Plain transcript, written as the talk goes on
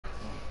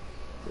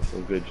Get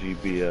some good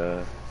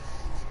GB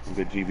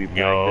practice.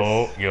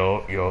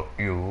 Yo.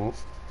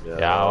 Yeah, Yo,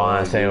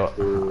 I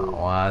YouTube.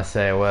 wanna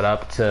say what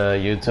up to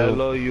YouTube.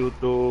 Hello,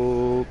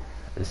 YouTube.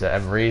 This is Hi,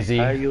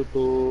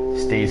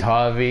 MReezzyy, Steve's YouTube.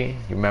 Harvey.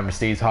 You remember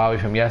Steve's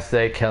Harvey from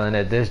yesterday, killing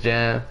it this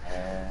jam.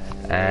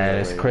 You And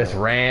it's already Chris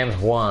know. Rams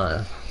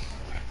 1,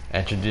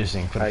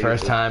 introducing for the Hi,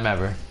 first YouTube. time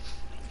ever.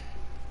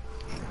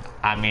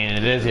 I mean, Your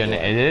shit is it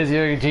like. is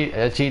your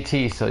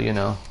GT, so you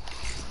know.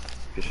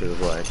 Your shit is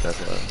like. That's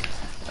why.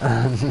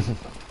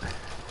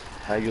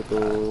 Hi,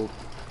 YouTube.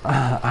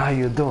 How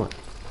you doing?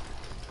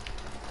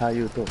 How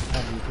you doing? How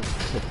you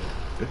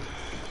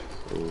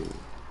doing?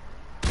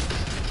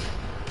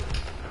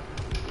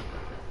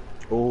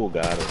 Oh,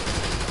 got it.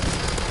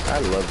 I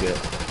love it.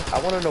 I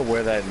want to know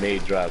where that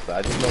nade drops.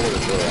 I just know where to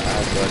throw it. I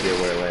have no idea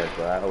where it lands,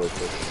 but I always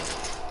put it.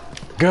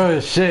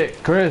 Good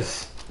shit,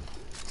 Chris.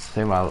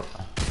 Say my.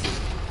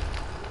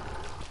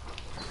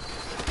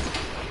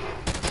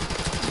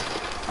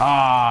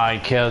 Ah, he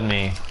killed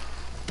me.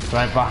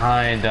 Right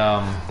behind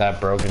that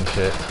broken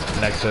shit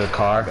next to the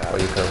car. Or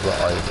you could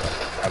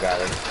I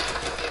got it.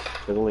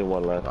 There's only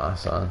one left. my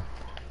son.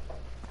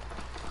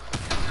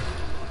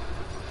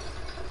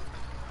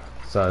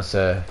 So I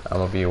said, I'm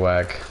gonna be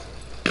whack.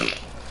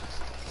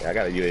 Yeah, I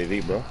got a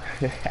UAV, bro.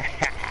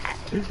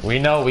 We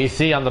know, we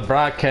see on the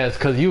broadcast,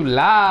 cause you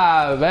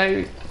live,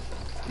 baby.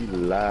 You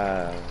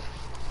live.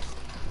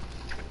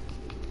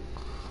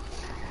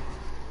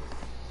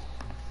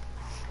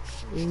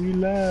 We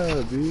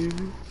live,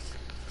 baby.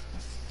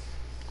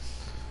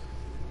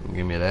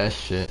 Give me that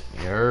shit.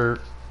 You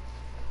heard?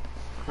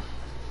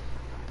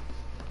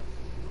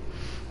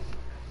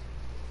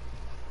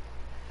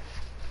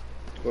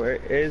 Where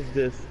is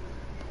this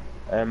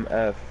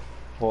MF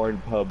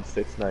Pornhub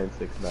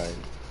 6969?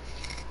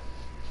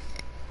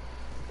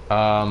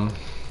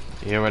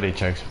 He already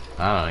checks.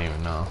 I don't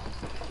even know.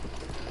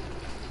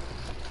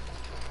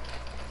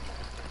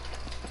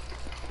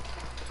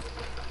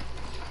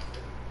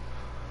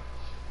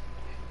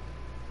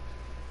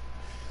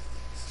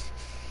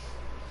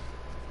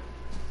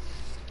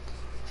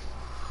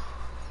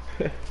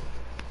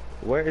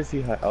 Where is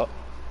he? Oh.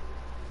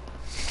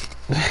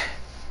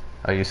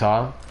 Oh, you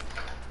saw him?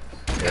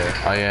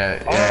 Yeah. Oh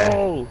yeah.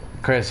 Oh!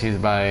 Chris, he's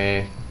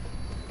by.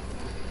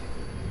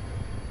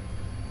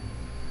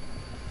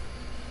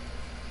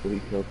 He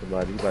killed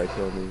somebody. He might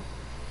kill me.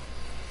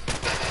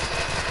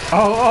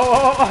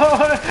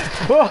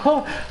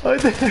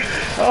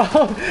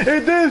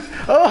 It is!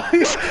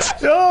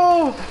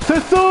 Yo!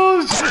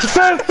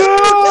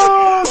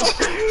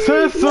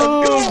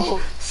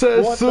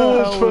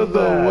 Sesuj for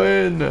the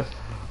win!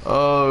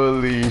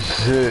 Holy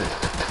shit.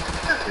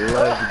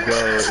 Let's go.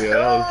 Yeah,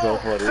 that was so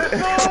funny.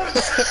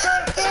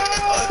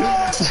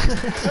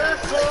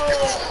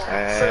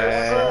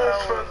 Sesuj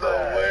for the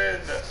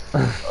win!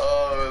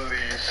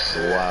 Holy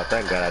shit. Wow,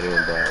 thank God I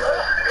didn't die.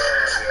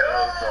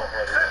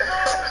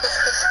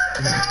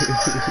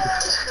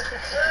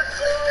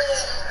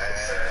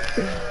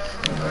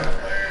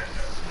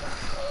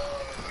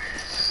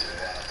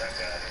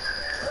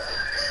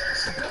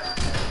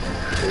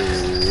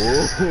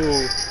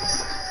 Ooh,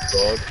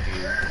 doggy.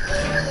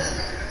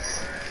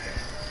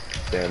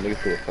 Damn, niggas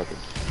threw a fucking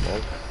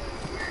smoke.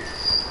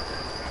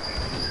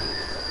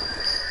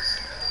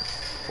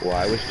 Wow,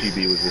 I wish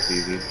GB was this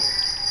easy.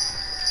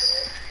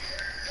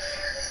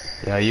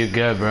 Yeah, you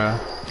good, bro.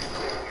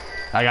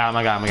 I got him.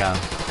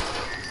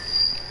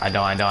 I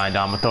don't. I'm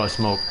gonna throw a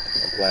smoke.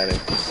 I'm planning.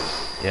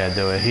 Yeah,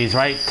 do it. He's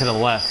right to the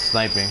left,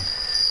 sniping.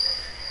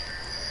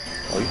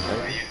 Oh, you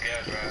planning?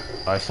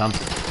 Or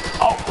something.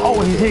 Oh,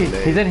 he's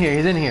in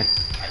here.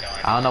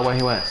 I don't know where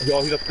he went.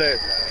 Yo, he's upstairs.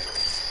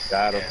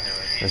 Got him.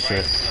 This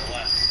shit.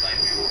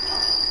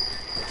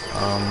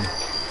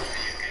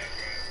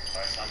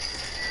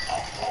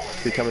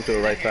 He's coming to the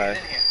right side.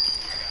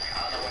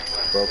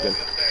 Broken.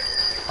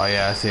 Oh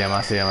yeah, I see him.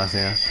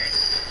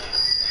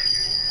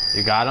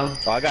 You got him?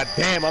 Oh,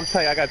 damn, I'm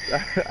telling you,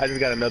 I just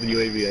got another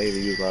UAV. I ain't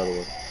even used my other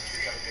one.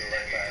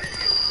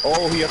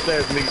 Oh, he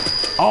upstairs, me.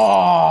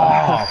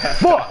 Oh,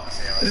 fuck!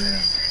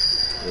 Yeah,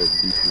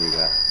 beat me,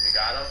 guy. You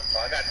got him?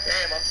 Oh,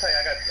 damn, I'm telling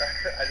you,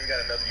 I just got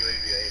another UAV. I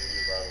ain't even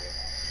used my other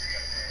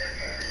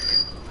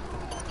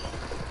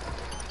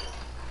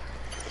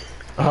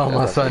one. Oh,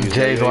 my son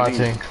Jay's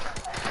watching.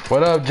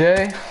 What up,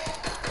 Jay?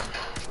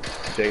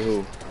 Jay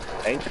who?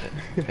 Ank?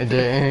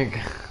 Jay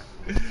Inc.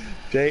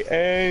 Jay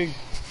Ank.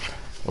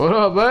 What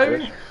up,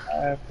 baby?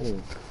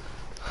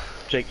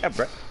 Jake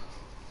Everett.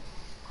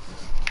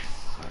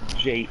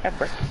 Jay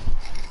Everett.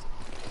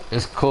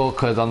 It's cool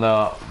because on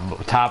the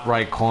top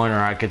right corner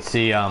I could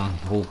see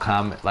who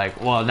comment, like,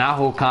 well, not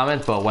who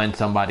comments, but when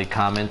somebody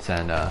comments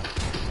and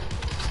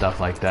stuff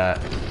like that.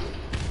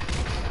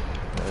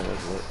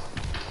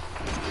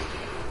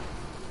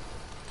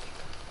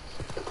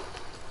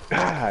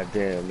 God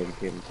damn, nigga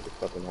came into the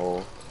fucking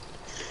hole.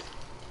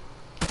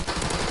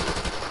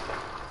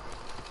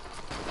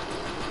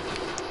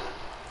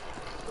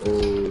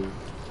 Oh.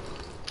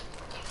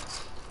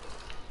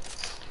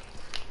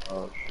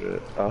 Oh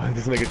shit. Oh,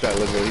 this nigga trying to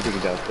look at me. He think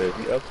he downstairs.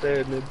 He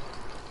upstairs, nigga.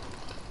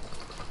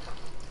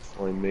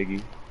 Only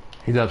Miggy.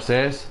 He's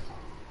upstairs?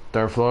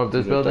 Third floor of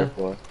this He's on building? third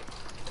floor.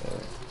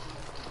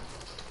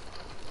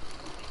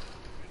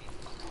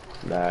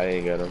 Nah, I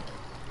ain't got him.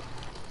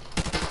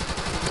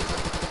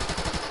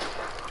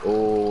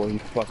 Oh, he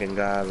fucking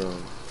got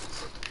him.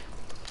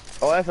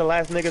 Oh, that's the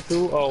last nigga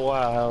too? Oh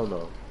wow, hell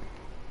no.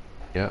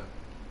 Yep.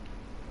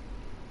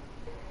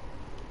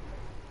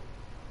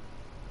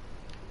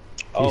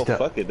 Oh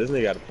fuck it, this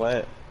nigga got a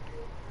plant.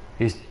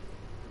 He's...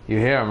 You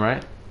hear him,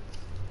 right?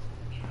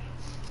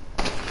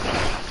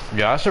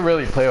 Yeah, I should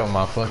really play with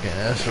my fucking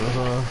ass.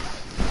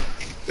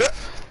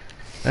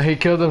 And he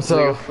killed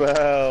himself.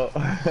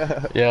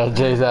 Yeah,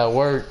 Jay's at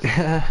work.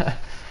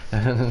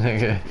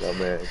 Nigga. My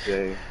man,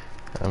 Jay.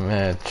 My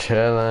man,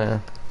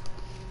 chillin'.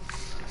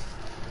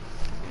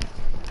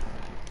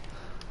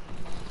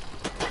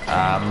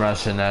 I'm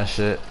rushing that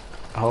shit.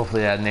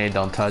 Hopefully that nade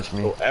don't touch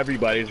me. Oh,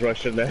 everybody's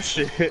rushing that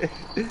shit.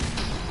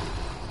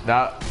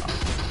 That.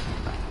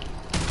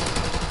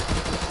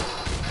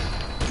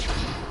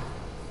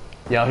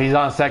 Yo, he's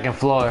on second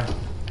floor.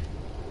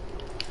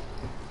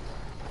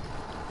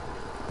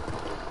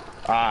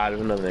 Ah,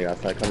 there's another nigga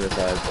outside. Come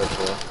inside, first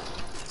floor.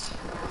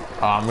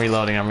 Oh, I'm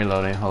reloading.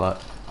 Hold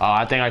up. Oh,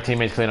 I think our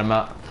teammates cleared him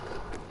out.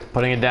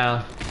 Putting it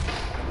down.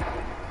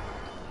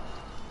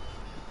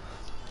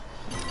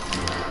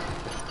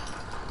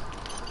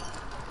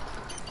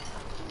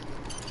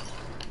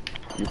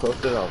 You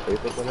posted it on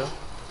Facebook right now?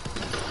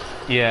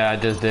 Yeah, I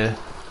just did.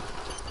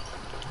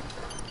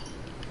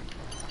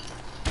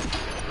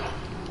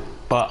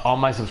 But all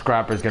my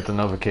subscribers get the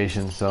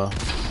notifications, so.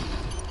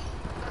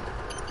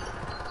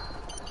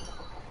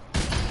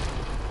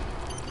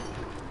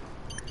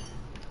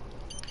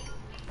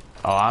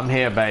 Oh, I'm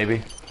here,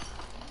 baby.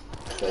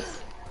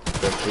 That's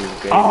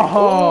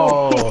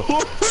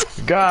oh!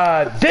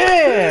 God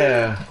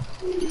damn!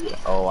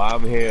 Oh,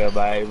 I'm here,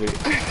 baby.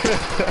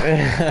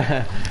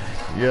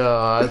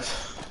 Yo,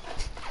 that's...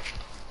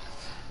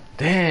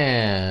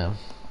 Damn.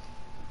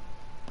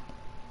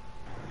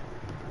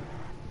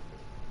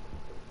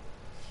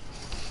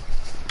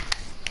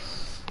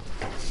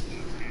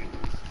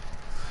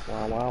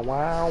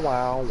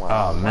 Wow.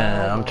 Oh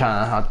man,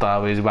 I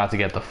thought we was about to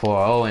get the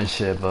 4-0 and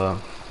shit, but...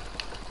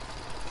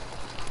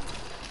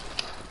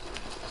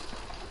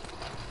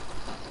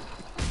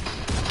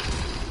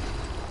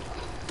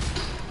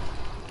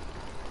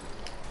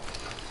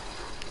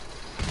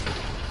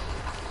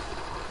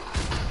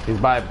 He's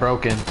by it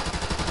broken.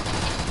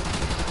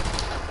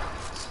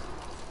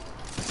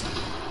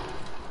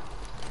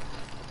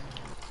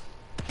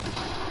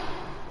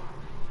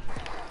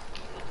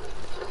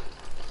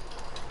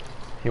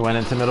 He went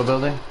into middle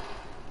building.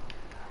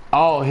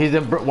 Oh, he's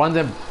in one's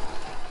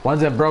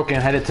in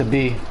broken, headed to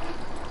B.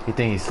 He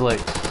think he's slick.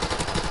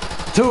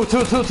 Two.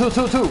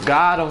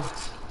 Got him.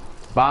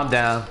 Bomb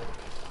down.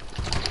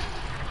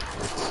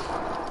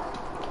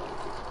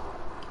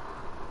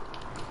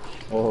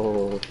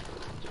 Oh.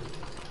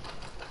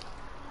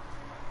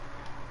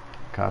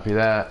 Copy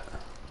that.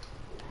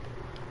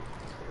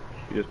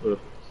 You just put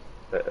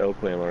that L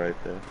claimer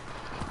right there.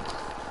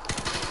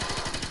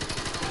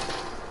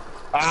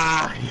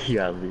 Ah, he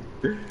got me.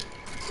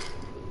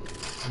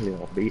 You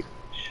know, bitch.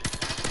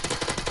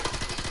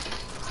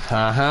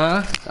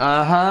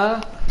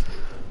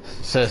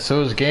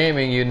 Sesuj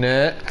gaming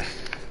unit.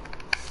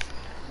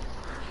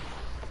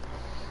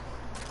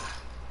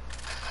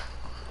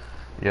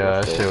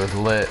 Yeah, that shit was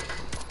lit.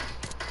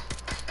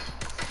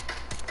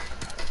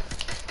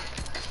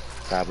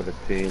 Top of the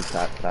team,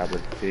 top of the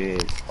team.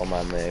 Oh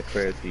my man,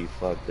 Chris, he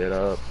fucked it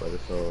up, but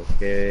it's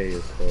okay,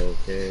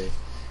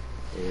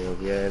 He'll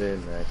get it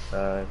next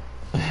time.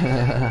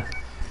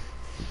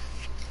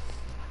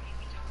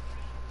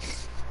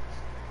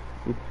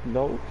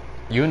 No.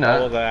 You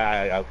know.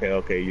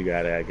 Okay, you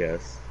got it, I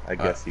guess. I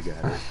guess you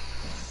got it.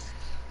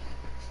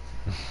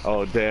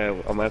 Oh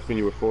damn, I'm asking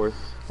you were fourth.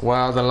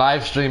 Well, the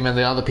live stream and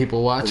the other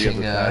people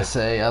watching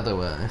say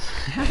otherwise.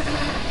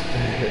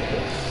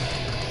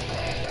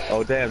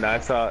 Oh damn,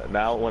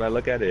 now when I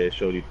look at it, it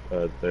showed you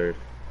third.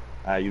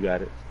 Ah, you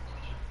got it.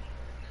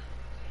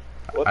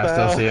 What I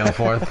still see him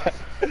fourth.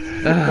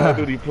 Call of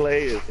Duty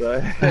players,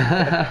 son.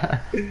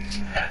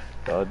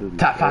 Call of Duty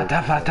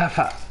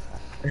Tafa.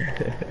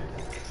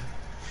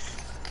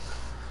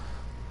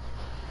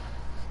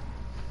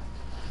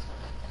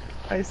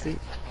 I see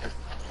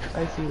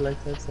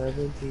like that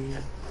 17.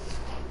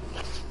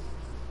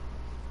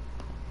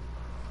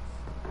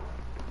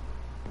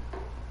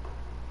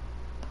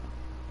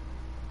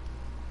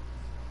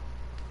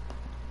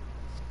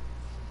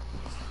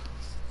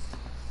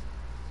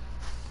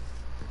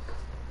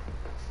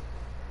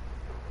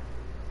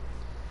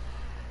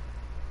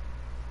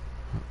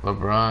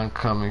 LeBron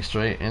coming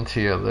straight into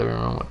your living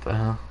room. What the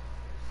hell?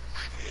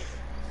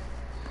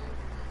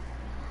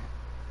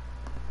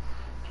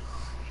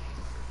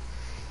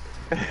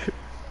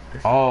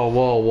 Oh,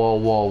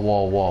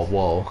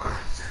 whoa.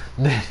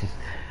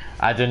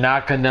 I do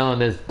not condone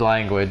this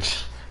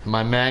language.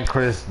 My man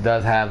Chris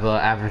does have an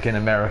African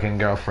American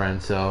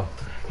girlfriend, so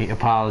he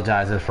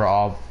apologizes for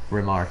all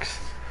remarks.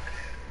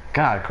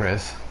 God,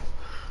 Chris.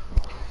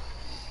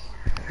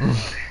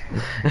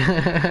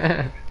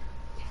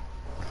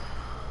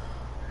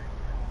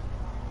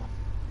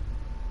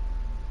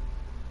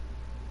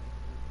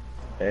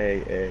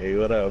 Hey,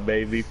 what up,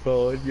 baby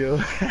phone, yo?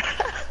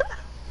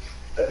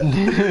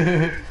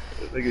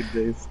 Look at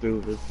Jay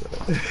stupid, son.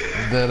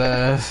 Dead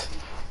ass.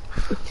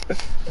 Look at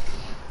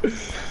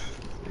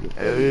funny,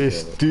 Hey, man.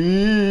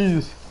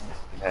 Steve.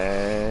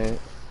 Hey,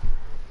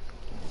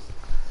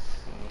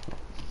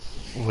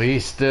 We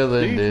still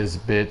in Steve. this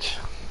bitch.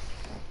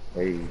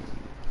 Hey,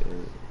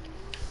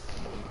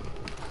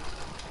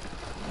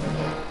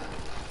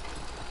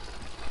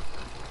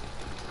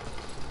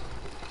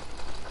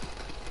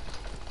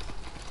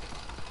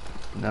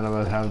 None of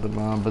us have the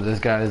bomb, but this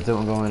guy is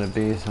still going to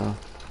B, so.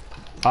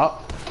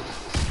 Oh!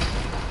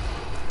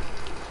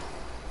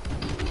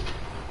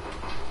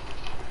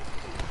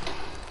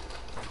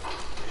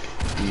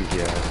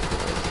 easy ass.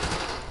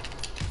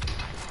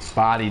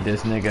 Spotty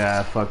this nigga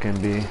at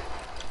fucking B.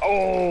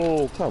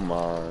 Oh, come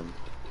on.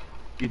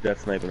 He's that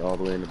sniping all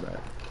the way in the back.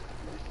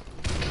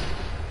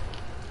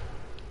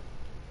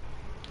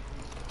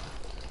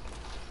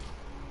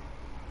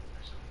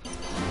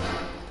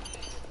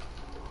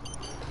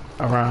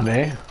 Around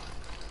A.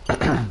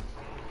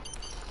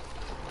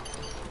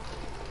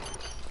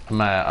 I'm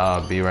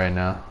at B right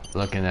now,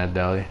 looking at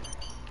Deli.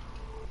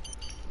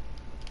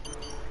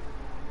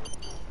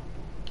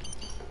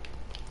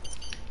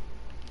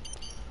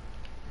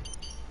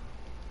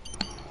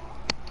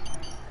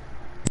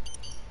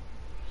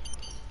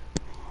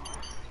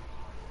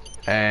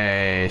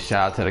 Hey,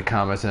 shout out to the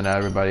comments and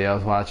everybody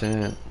else watching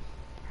it.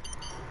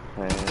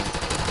 Hey.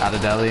 Out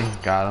of Deli,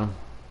 got him.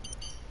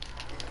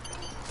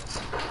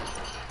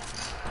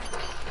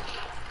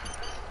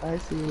 I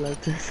see you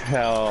like this.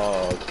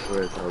 Oh,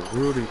 Chris, I was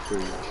rooting for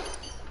you.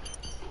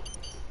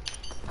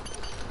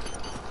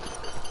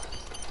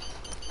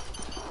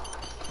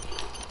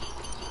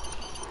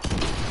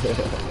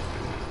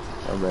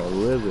 I'm at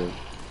living.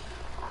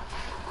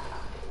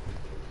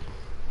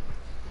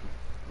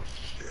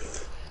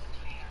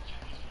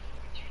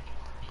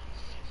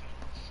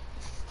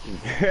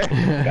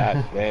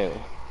 God damn.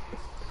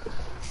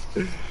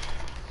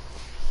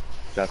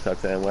 Shout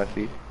out to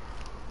NYC.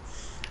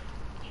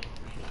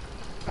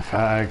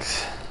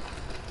 Facts.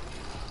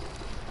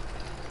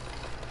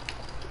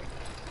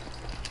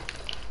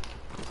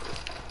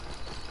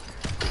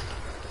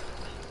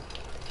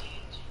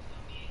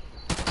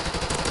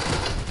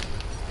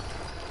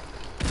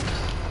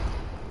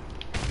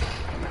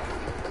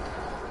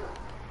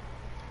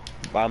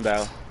 Bomb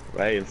down.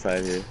 Right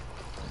inside here.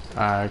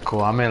 Alright,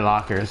 cool. I'm in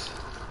lockers.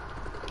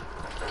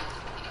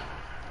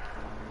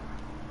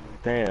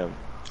 Damn.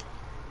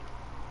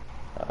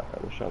 I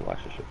wish I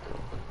watched this shit bro.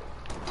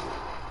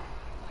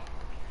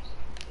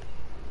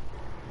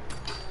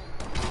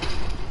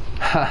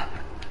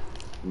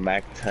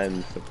 Mac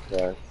 10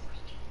 suppress.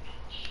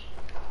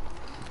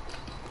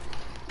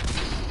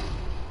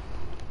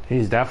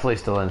 He's definitely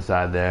still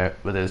inside there,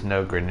 but there's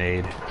no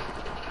grenade.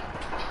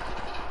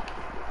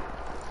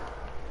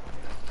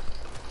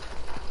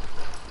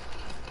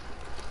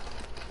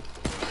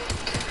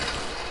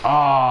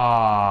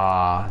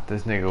 Ah,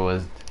 this nigga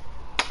was.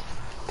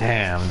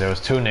 Damn, there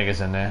was two niggas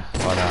in there.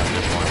 Oh no,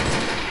 just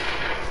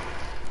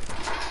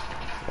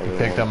one. He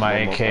picked up my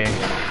AK.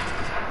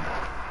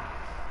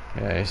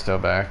 Yeah, he's still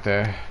back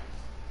there.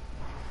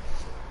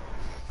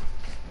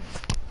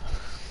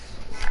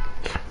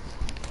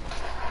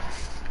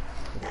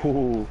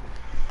 Ooh.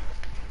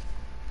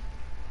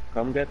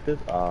 Come get this.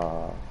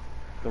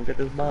 Come get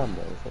this bomb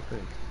though. It's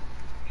okay.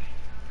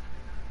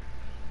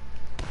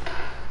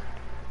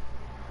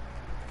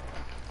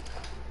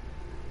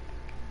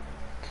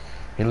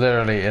 He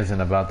literally isn't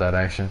about that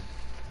action.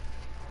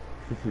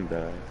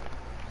 Nah.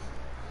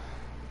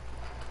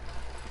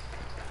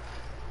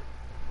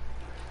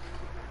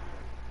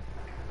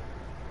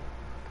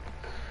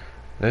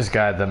 This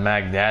guy, the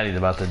Mac Daddy's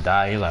about to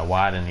die. He's like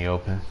wide in the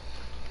open.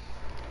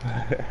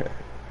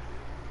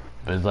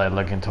 But he's like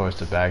looking towards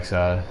the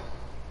backside.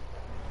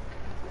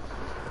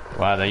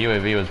 Wow, the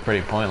UAV was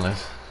pretty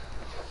pointless.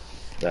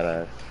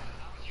 That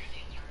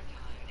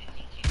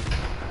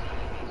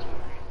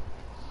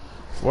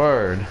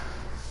Word.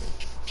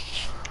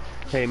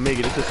 Hey,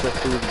 Miggy, this is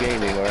Sesuj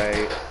Gaming,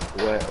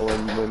 alright?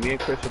 When me and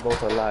Chris are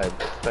both alive,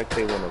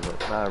 spectate one of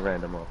us, not a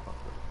random motherfucker.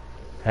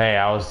 Hey,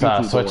 I was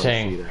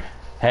switching.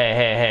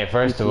 Hey,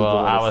 first of YouTube all,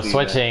 don't I wanna was see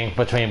switching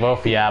between both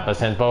of y'all, but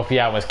since both of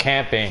y'all was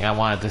camping, I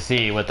wanted to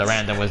see what the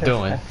random was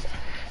doing.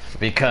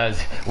 Because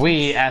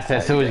we at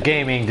Sesuj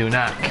Gaming do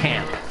not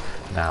camp.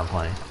 Nah, I'm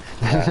playing.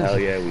 Hell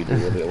yeah, we do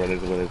when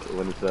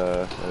it's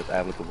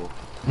applicable.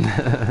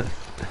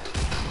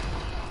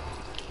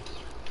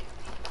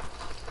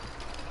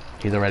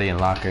 He's already in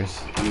lockers.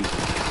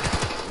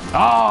 Oh,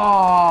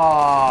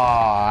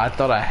 I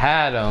thought I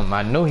had him.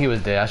 I knew he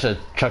was there. I should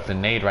have chucked a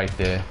nade right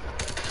there.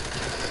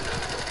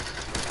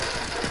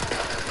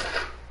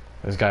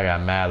 This guy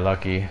got mad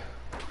lucky.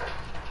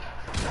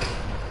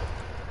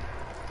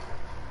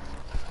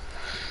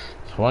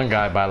 There's one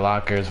guy by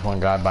lockers, one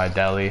guy by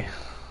deli.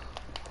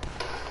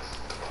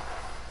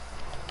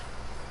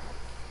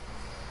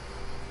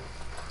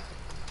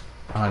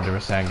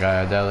 100%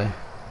 guy at deli.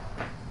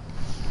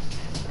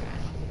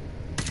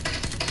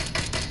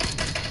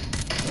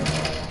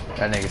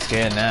 That nigga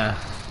scared now.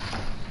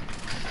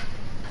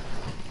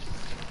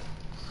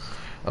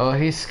 Oh,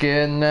 he's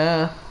scared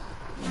now.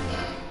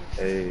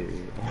 Hey.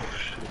 Oh,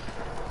 shit.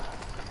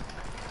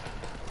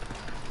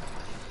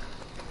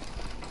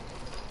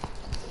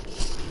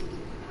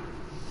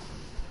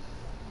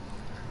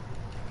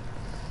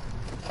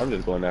 I'm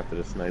just going after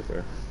the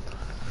sniper.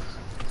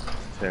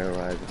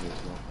 Terrorizing this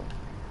motherfucker.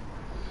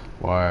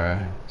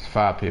 Or there's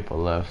 5 people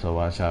left, so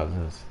watch out.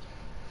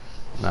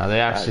 No,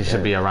 they actually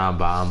should be damn. around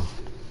bomb.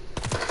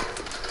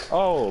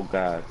 Oh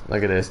god.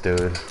 Look at this dude.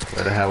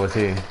 Where the hell was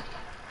he?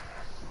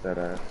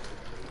 That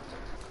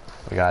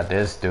We got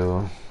this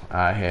dude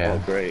out here. Oh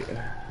great.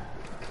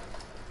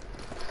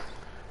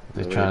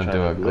 They're trying to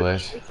do a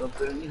glitch. Or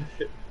something?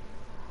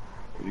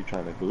 Are you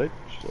trying to glitch?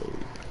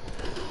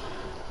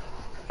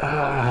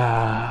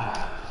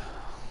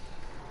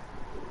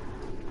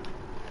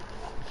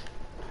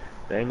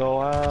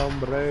 Tengo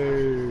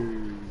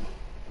hambre.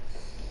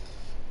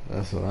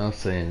 That's what I'm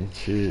saying.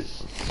 Shit.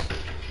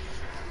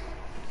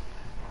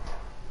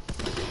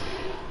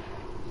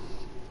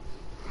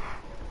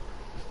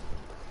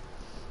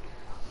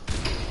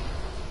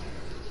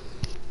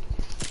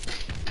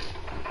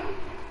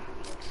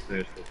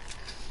 Seriously.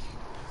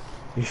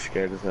 He's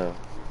scared as hell.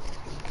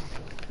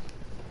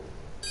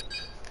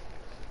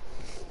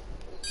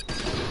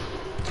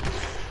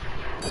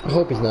 I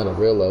hope he's not a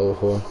real level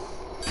 4.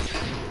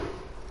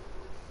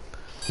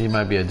 He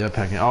might be a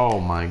jetpack. Oh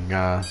my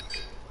god.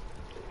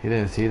 He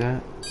didn't see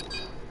that?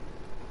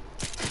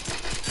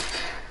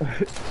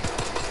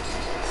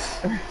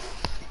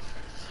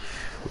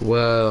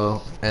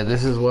 Well, and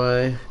this is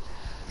why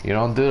you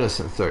don't do this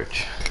in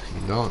search.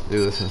 You don't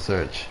do this in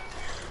search.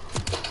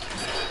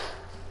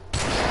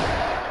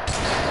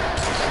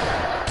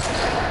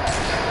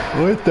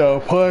 What the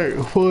part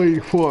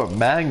 44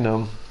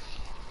 Magnum?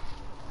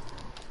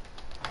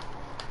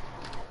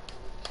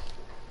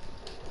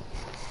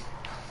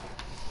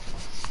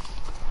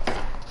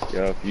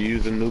 Yo, if you're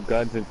using new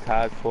guns and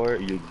COD for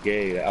it, you're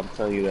gay. I'm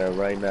telling you that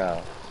right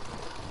now.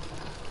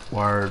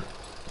 Word.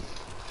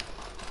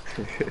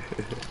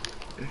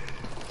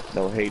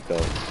 No hate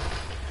though.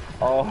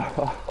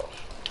 Oh.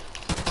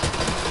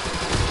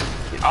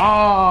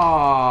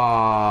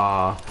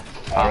 Oh!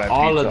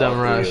 All of them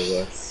rushed.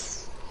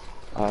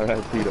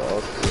 R.I.P. to all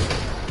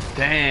three.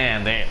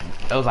 Damn, it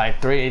was like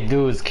 3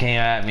 dudes came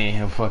at me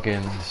and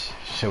fucking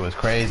shit was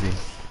crazy.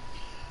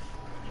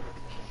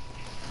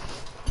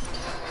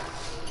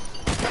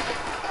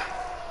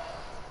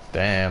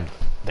 Damn,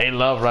 they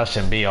love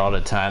rushing B all the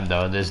time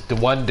though. The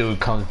one dude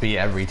comes B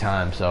every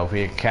time, so if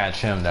we could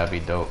catch him, that'd be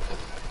dope.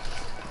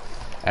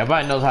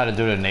 Everybody knows how to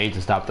do the nade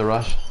to stop the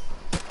rush.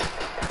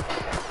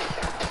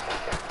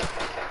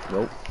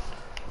 Nope.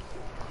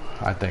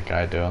 I think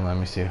I do. Let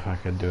me see if I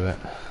could do it.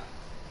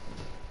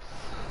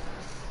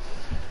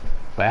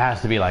 But it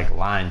has to be like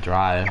line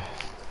drive.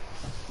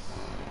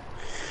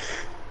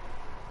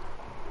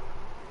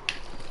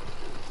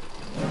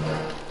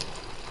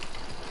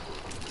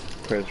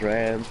 Chris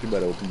Rams, you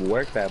better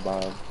work that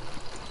bomb.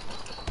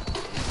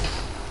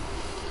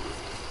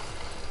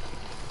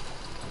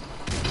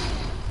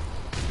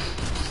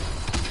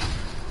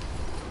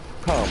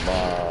 Come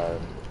on.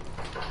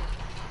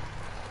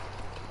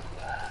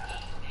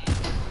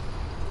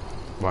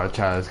 Watch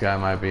out, this guy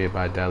might be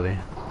by deli.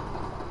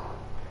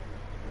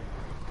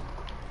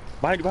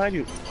 Behind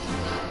you.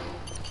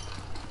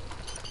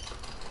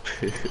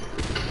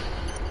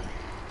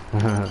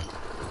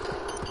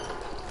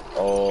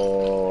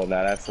 Oh,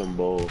 now that's some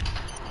bull.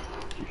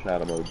 You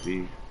shot him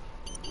OG.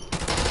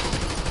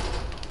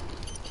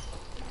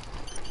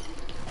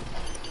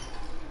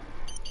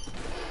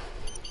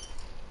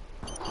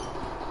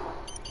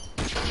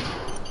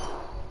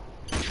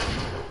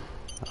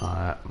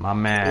 My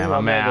man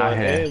out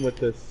here. With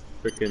this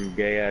freaking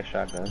gay ass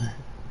shotgun.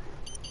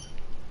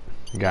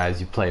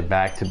 Guys, you play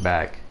back to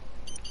back.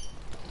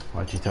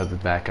 Watch each other's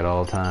back at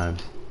all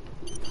times.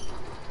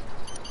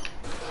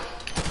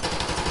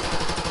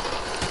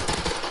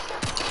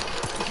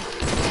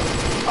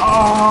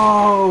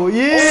 Oh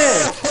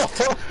yeah!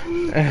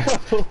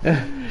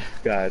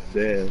 God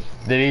damn.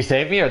 Did he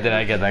save me or did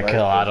I get that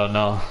kill? I don't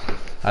know.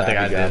 I think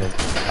I did.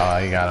 Oh,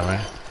 you got him,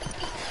 man.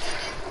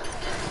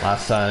 My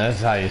son, this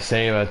is how you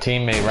save a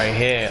teammate right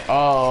here.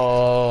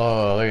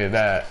 Oh, look at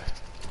that.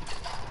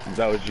 If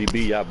that was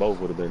GB, y'all both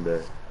would have been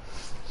dead.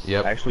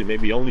 Yep. Actually,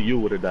 maybe only you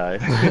would have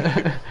died.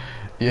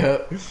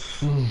 Yep.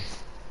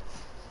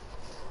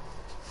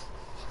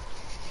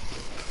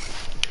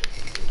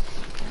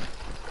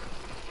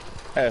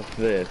 F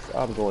this.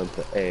 I'm going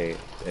to A.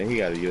 And he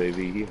got a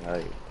UAV. He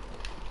hype.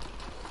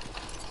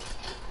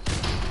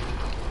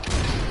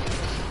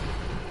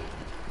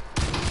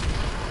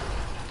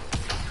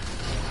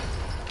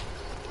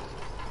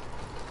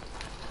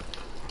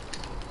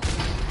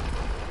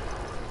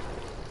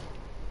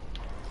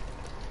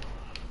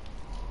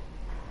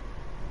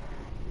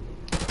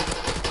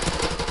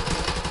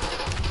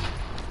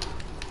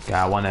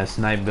 Got one at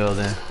snipe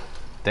building.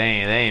 They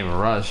ain't even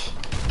rush.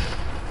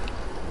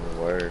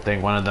 Word. I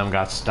think one of them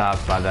got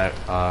stopped by that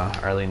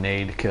early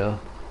nade kill.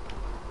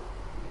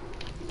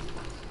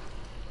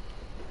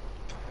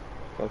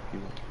 Fuck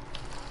you.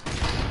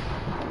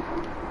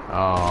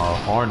 Oh,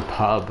 Horn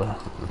Pub.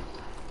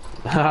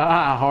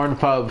 Horn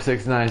Pub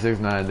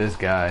 6969, this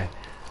guy.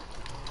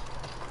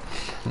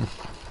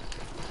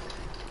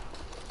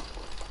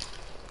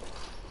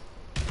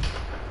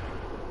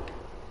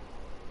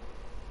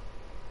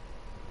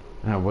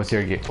 What's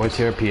your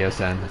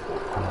PSN?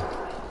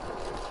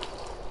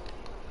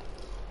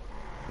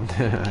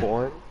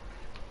 Porn?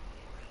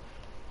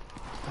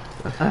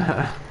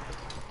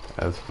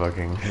 That's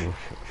fucking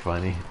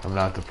funny. I'm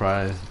not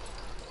surprised.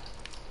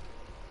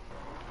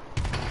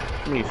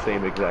 Me,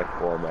 same exact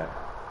format.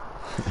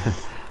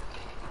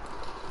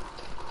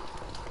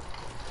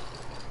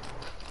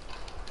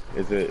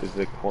 Is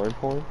it corn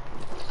porn?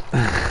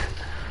 Oh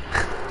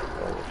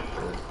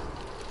shit.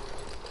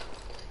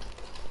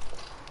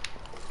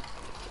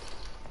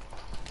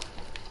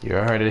 You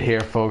heard it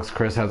here, folks.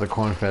 Chris has a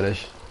corn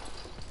fetish.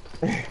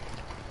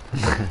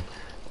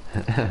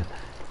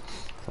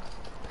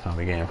 So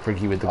we getting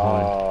freaky with the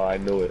corn. Oh, I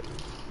knew it.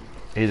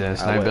 He's in a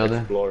snipe building?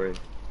 Exploring.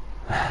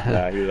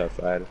 Nah, he was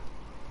outside.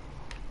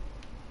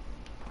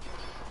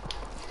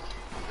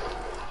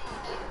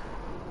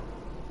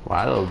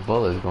 Why are those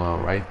bullets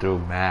going right through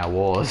mad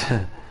walls?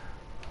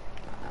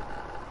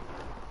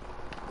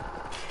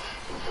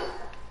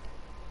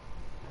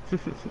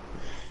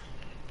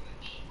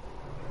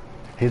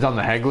 He's on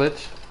the head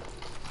glitch?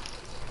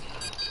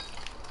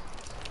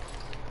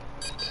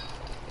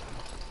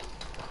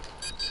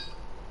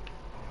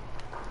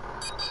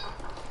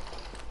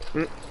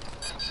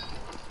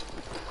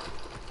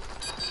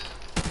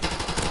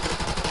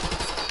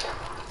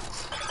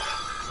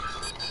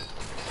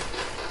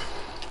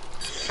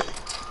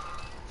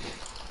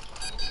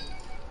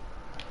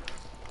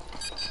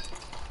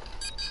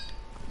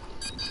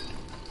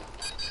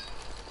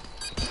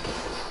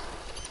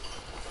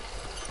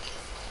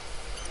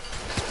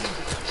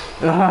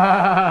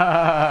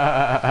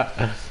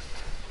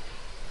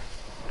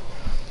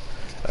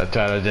 I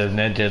try to just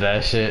ninja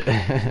that shit.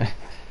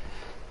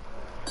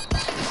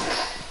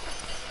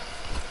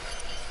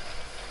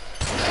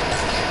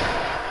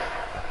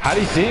 How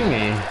do you see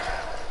me?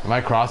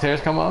 My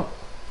crosshairs come up?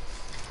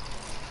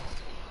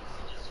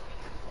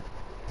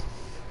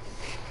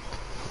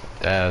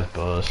 That's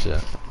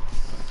bullshit.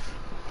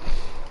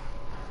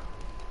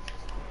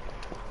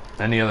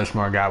 Any other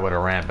smart guy would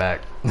have ran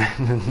back.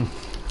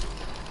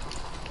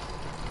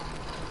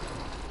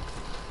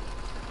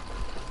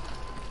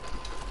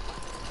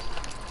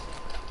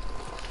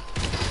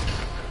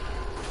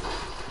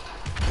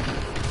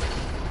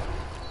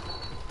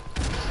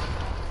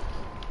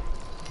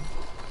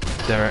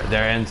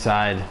 They're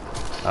inside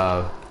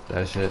of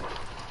that shit.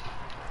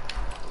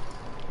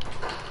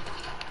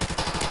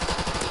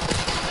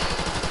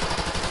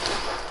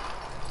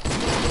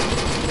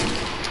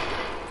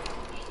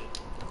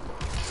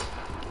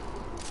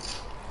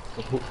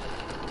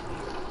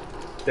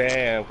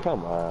 Damn,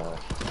 come on.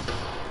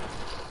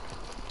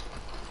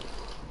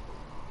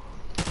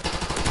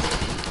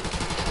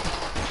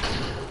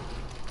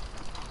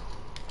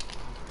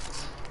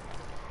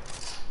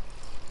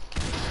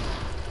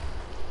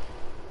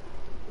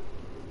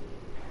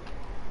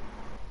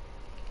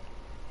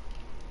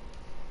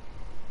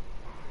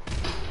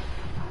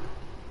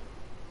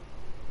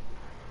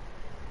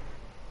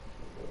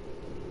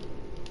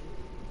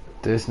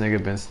 This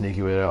nigga been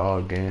sneaky with it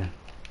all game.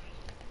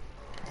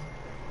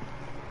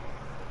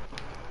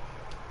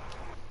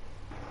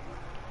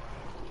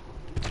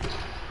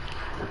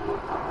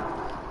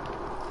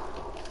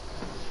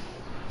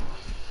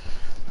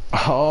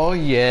 Oh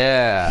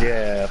yeah.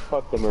 Yeah,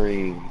 fuck the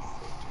Marines.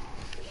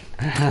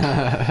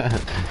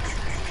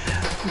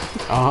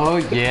 Oh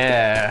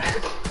yeah.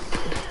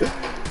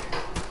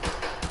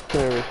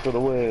 Paris for the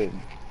win.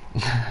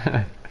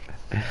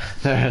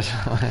 There's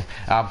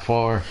op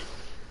 4.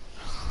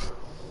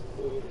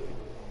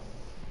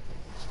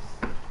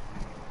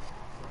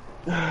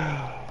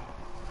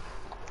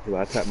 You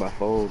about to tap my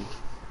phone.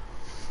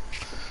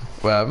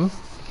 What happened?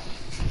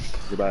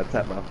 You about to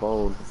tap my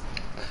phone.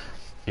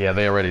 Yeah,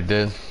 they already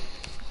did.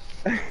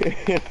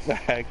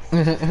 Facts.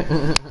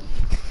 The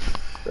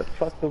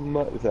fuck them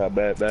up. It's not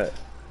bad, bad.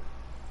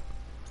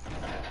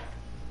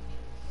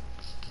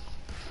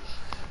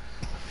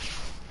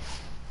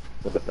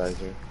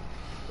 Sympathizer.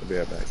 I'll be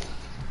right back.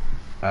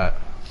 Alright.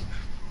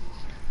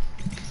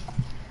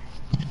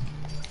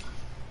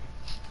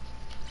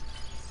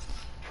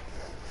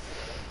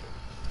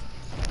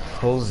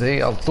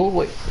 Jose, I'll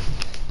do it.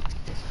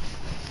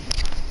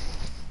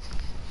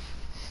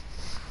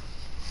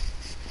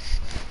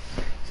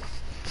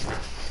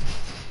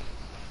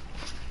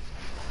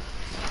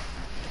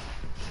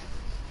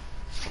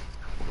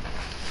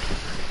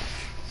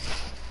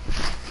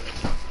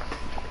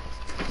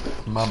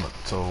 Mama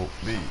told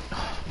me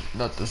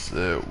not to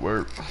say at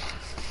work.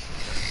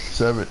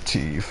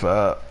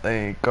 75,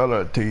 they ain't got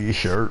a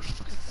t-shirt.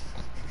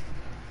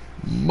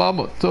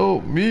 Mama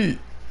told me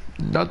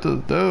Not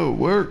to do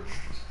work.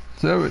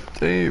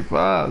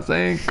 17.5,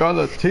 same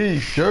color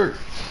t-shirt.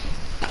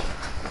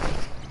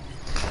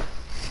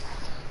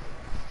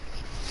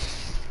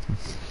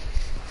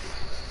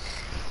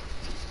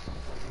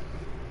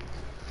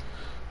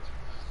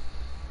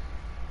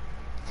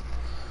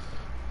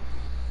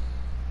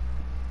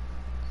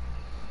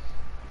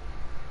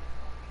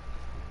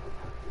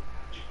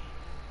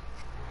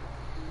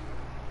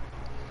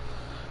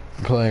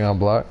 Playing on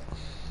block.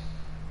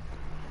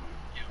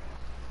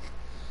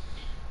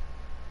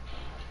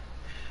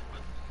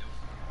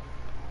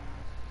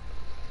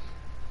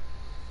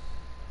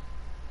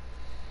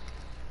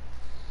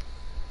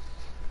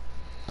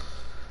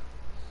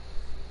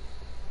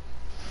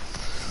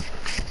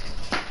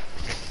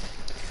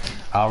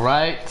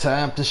 Alright,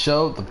 time to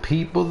show the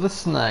people the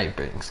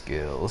sniping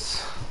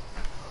skills.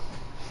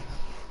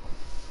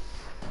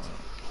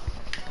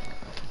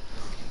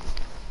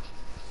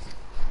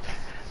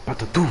 About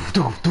to doof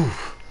doof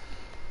doof.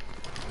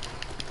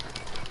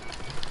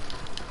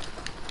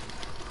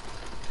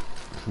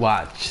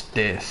 Watch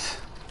this.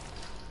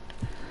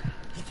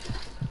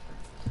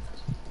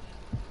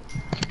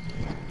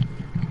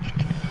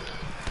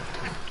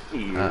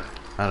 I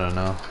don't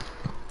know.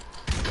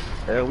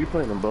 Hell, we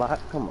playing in block?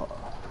 Come on.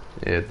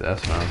 Yeah,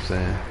 that's what I'm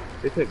saying.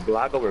 They took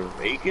block over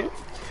vacant?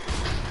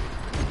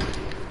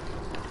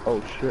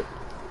 Oh shit.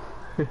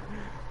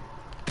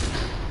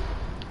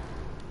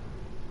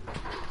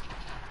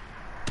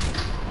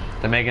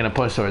 They're making a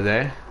push towards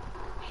A.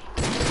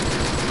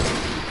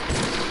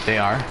 They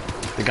are.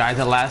 The guy's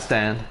at last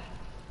stand.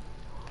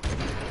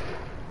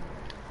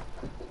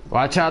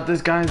 Watch out,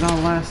 this guy's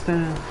on last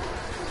stand.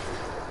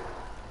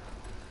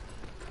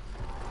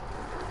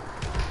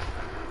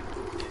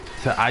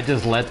 So I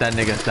just let that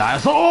nigga die.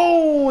 So,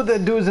 oh,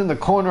 that dude's in the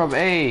corner of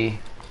A.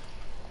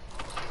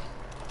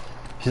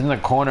 He's in the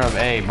corner of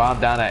A.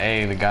 Bomb down at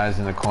A. The guy's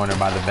in the corner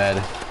by the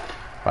bed.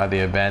 By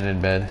the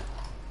abandoned bed.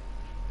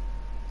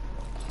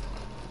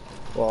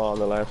 Well, on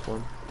the last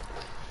one.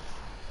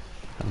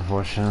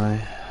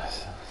 Unfortunately.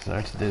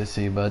 Sorry to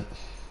see, but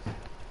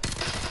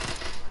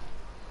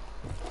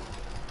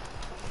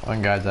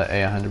one guy's at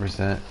A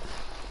 100%.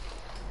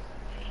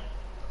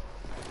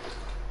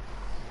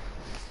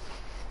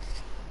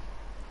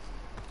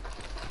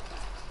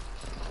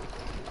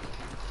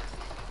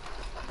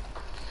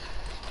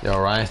 Yo,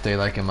 Ryan stay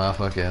liking my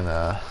fucking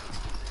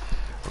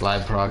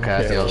live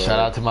broadcast. Yo, shout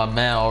out to my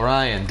man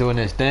Orion doing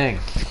his thing.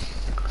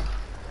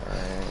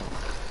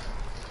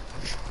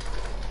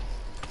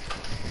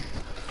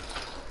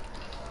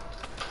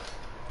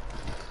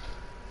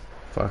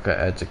 Fuck a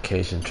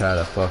education, try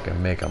to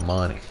fucking make a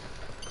money.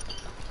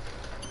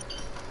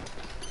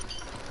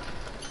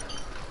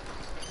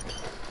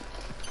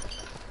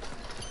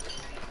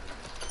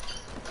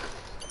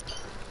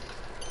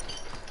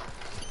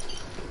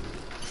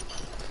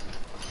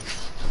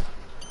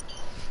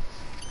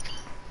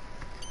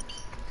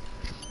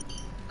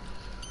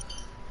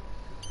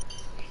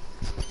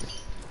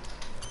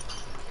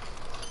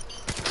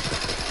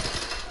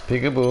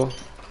 Peekaboo.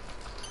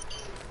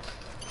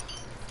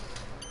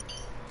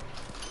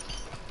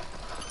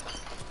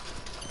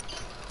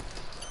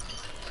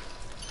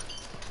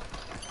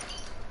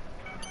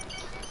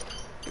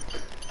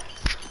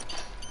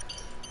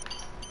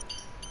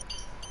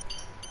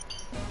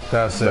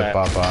 That's it,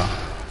 Papa.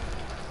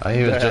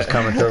 He was just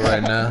coming through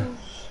right now.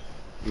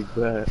 You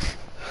bet.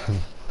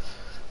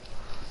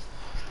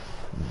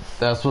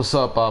 That's what's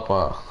up,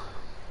 Papa.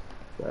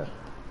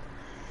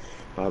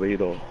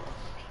 Papito.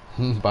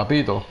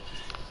 Papito.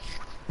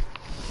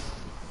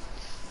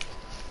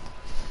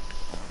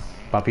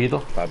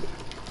 Papito?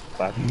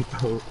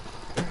 Papito.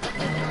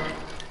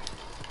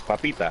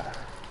 Papita.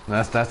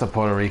 That's a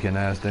Puerto Rican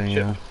ass thing,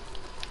 yeah.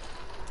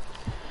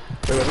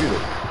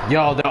 Hey,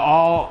 yo, they're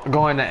all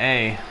going to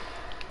A.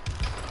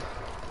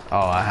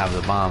 Oh, I have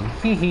the bomb.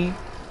 Hee hee.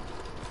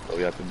 Oh,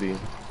 we have to B.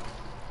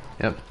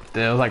 Yep.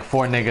 There was like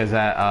 4 niggas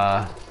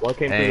at one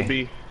came A. through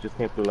the B, just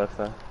came through left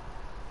side.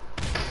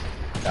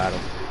 Got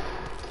him.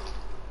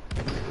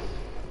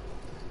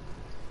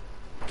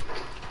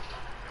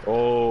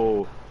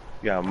 Oh,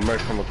 yeah,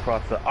 merch from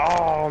across the.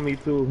 Oh, me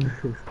too.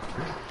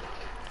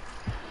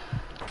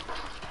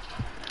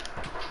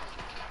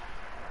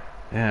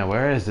 Yeah,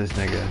 where is this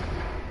nigga?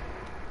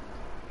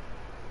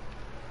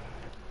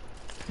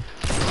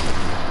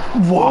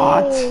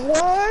 What? Oh,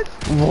 what?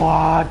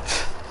 What?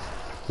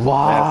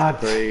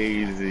 What? That's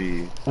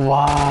crazy.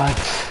 What?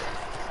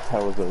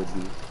 That was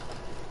OD.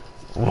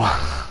 What?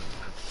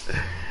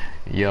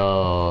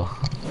 Yo.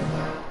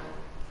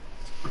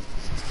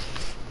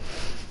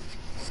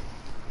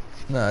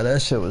 Nah,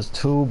 that shit was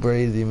too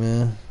brazy,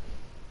 man.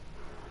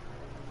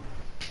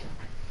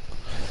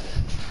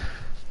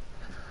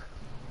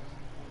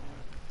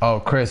 Oh,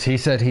 Chris, he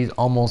said he's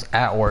almost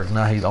at work.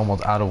 Now he's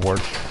almost out of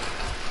work.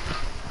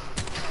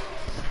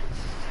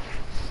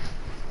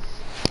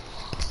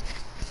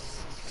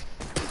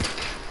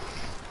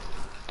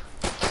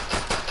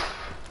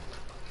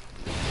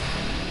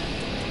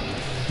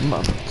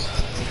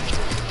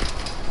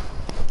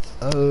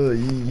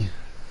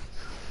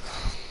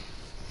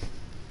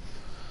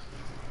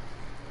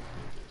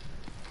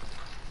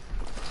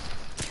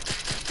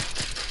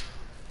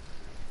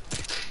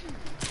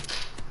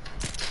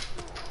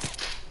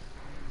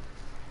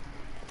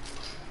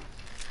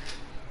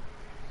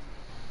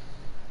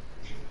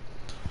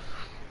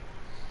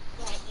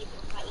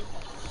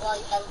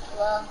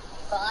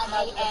 Còn ai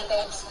nói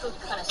em food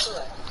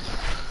connoisseur.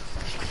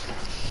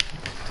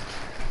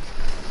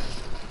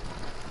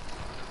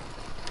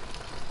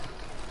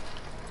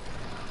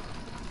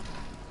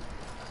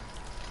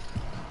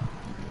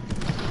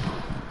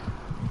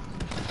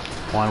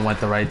 One went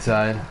the right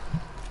side.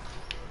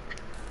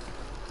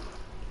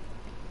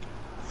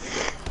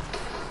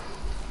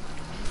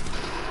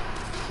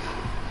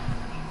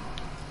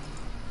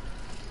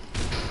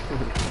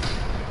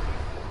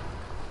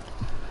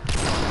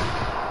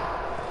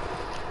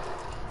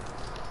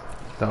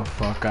 The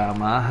fuck out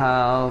my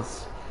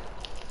house.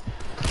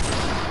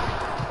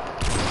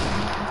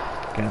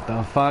 Get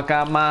the fuck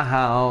out my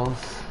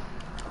house.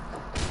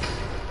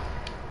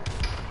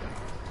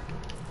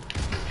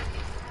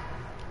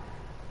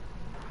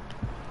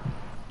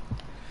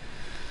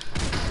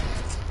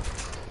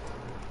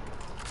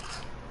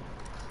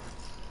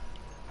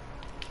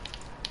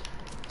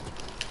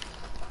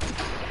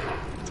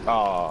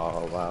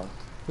 Oh, wow.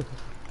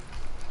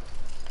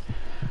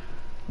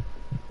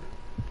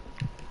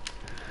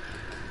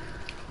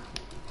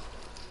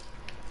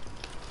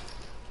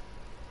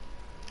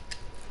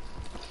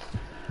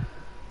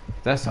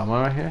 That's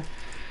someone right here?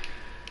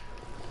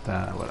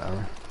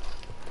 Whatever.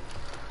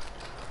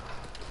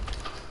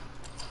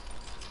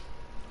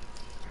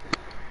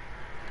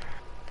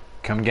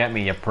 Come get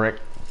me, you prick.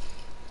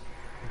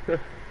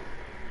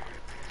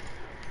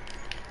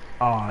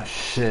 Oh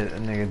shit, a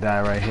nigga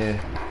died right here.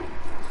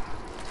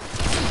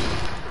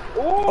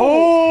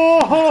 Oh!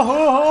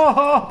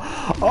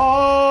 Oh!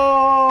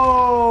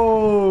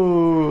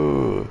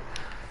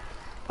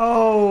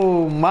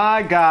 Oh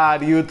my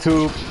God,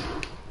 YouTube.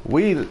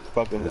 We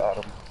Fucking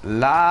got him.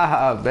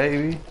 live,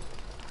 baby.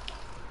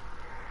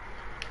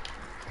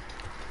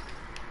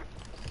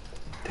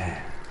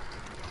 Damn.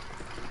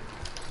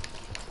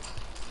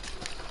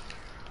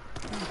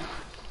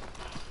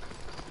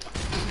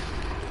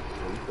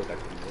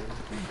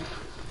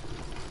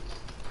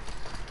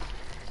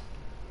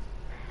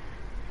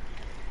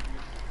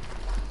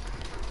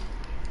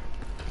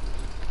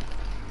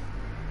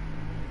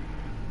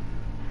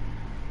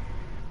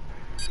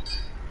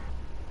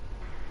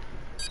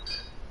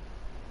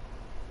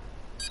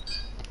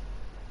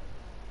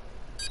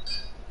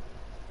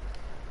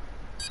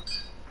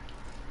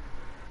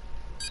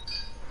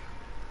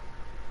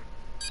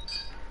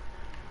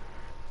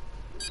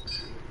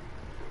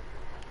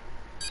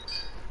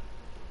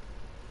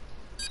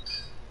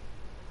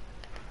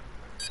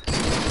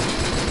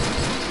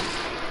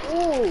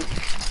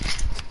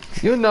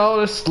 You know,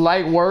 this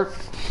light work.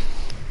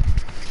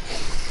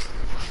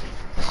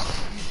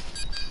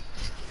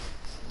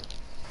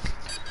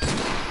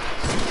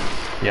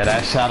 Yeah,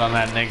 that shot on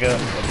that nigga,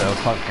 the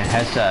fucking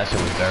headshot, that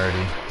shit was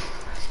dirty.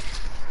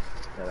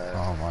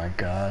 Oh my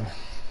God.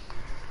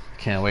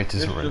 Can't wait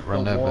to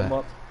run that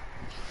back.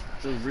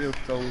 The real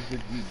show is the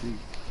GD.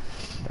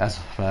 That's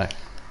a fact.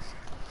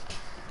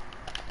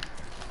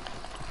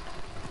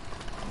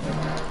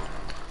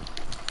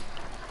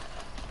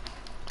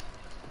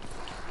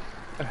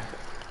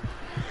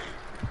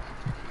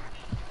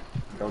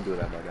 Don't do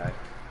that, my guy.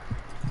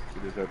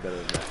 You deserve better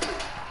than that.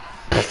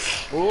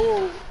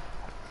 Oh!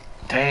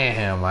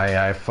 Damn,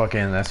 I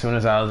fucking, as soon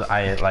as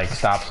I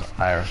stopped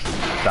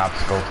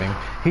scoping.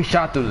 He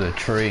shot through the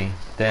tree.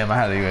 Damn, I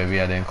had a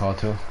UAV I didn't call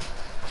to.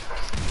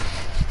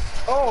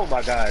 Oh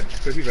my God,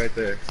 so he's right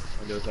there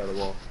on the other side of the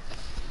wall.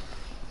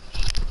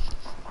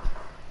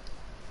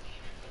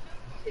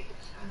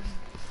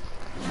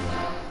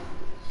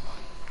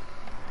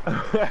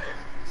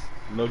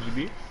 No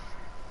GB?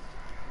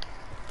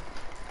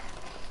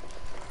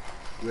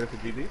 You ready for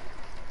GB?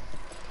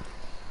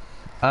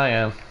 I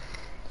am.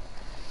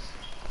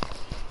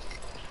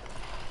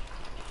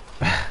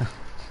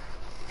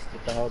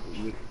 What the hell?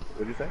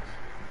 What'd you say?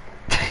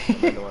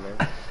 I don't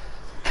know.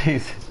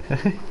 He's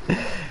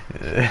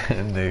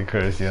nigga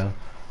curse, yo.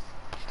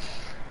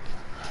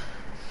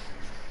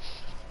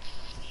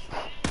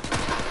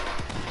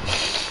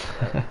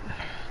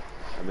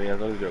 I mean, as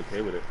long as you're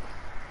okay with it.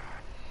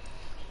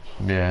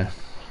 Yeah.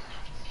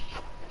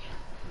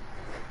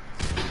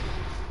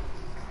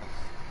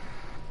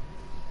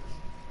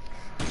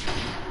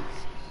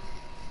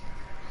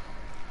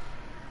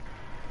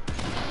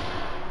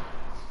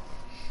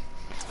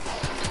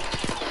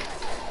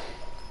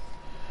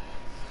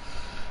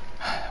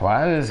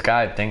 Why did this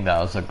guy think that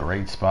was a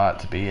great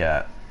spot to be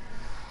at?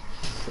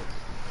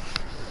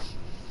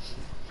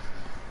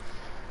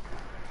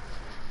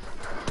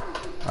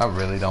 I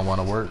really don't want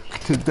to work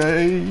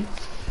today.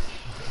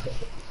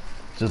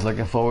 Just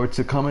looking forward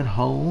to coming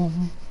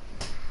home.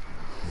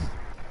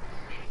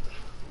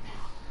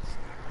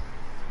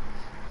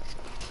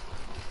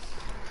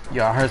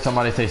 Yeah, I heard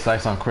somebody say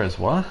slice on Chris.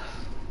 What?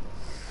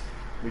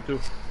 Me too.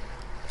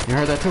 You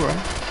heard that too, right?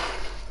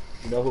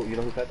 You know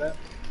who said that?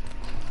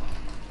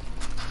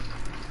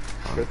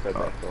 Chris said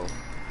that, so.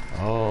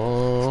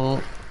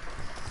 Oh.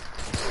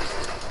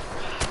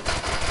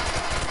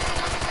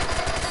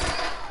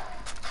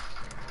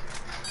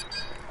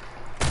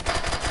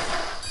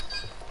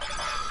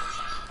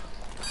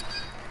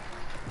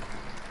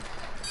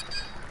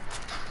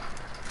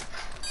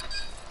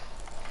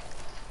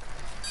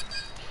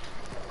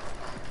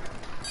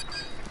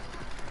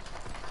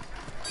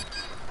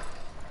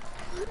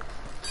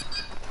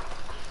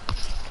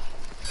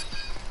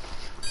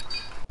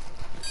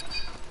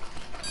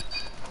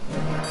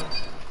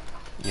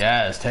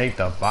 Yes, take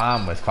the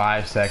bomb with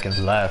 5 seconds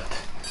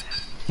left.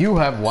 You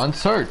have one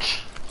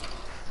search.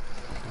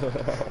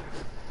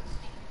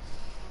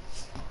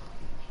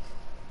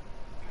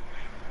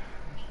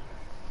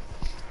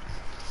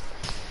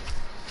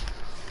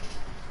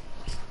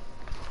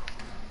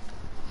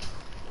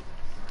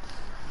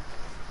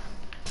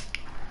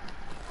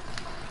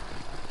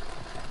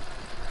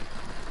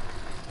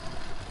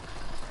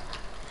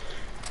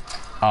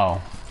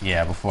 Oh,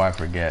 yeah, before I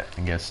forget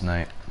and get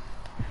sniped.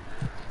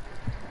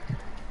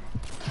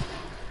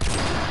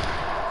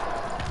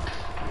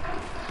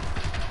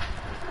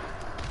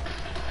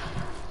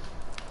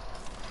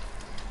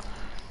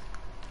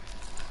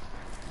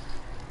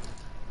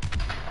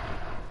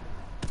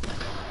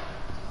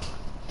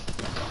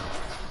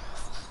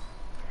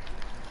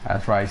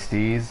 That's right,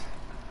 Steez.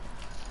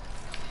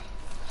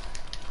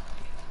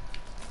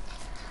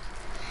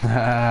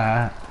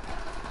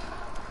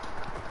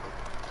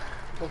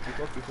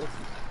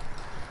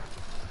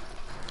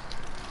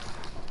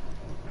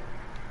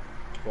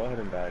 Go ahead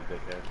and die,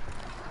 dickhead.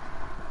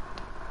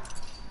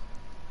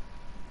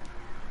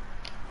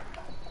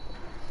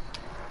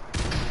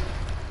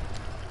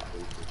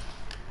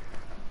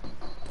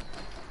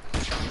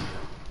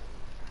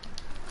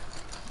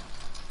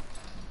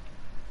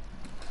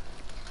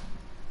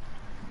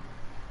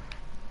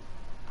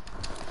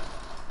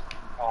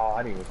 Oh,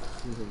 I didn't even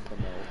see him come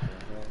out.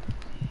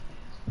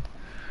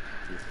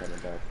 He's coming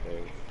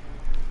downstairs.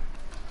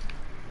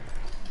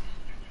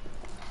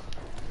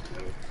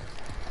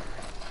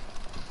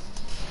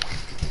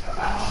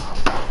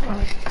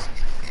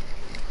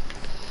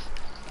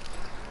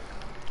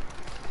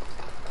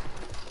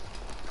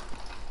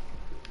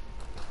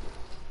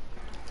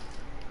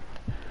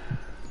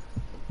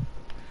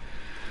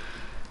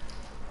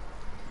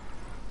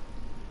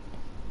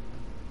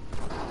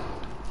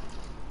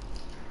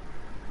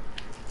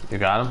 You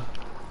got him?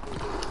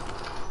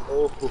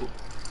 Oh.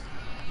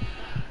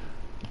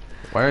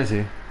 Where is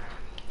he?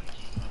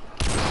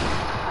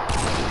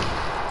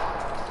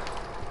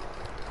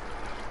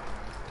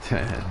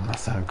 My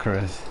son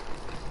Chris.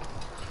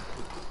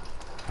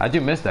 How'd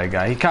you miss that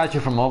guy? He caught you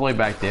from all the way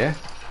back there?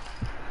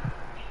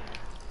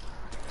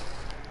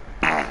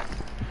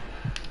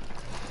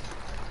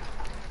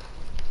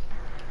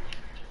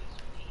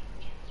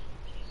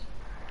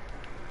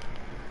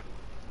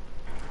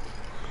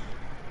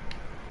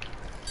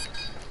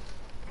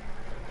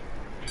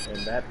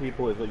 And that,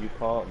 people, is what you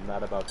call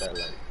not about that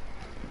life.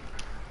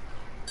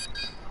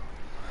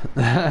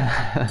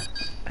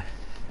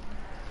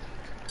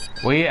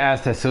 We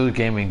as Sesuj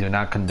Gaming do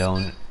not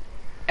condone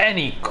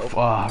any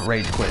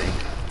rage quitting.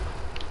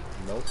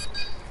 Nope.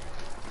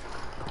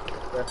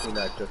 Definitely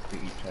not just to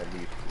eat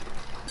Chinese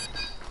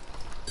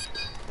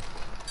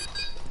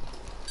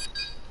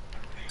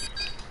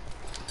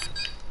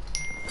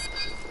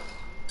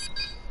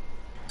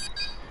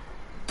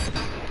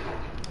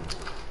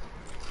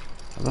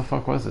What the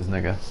fuck was this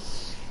nigga?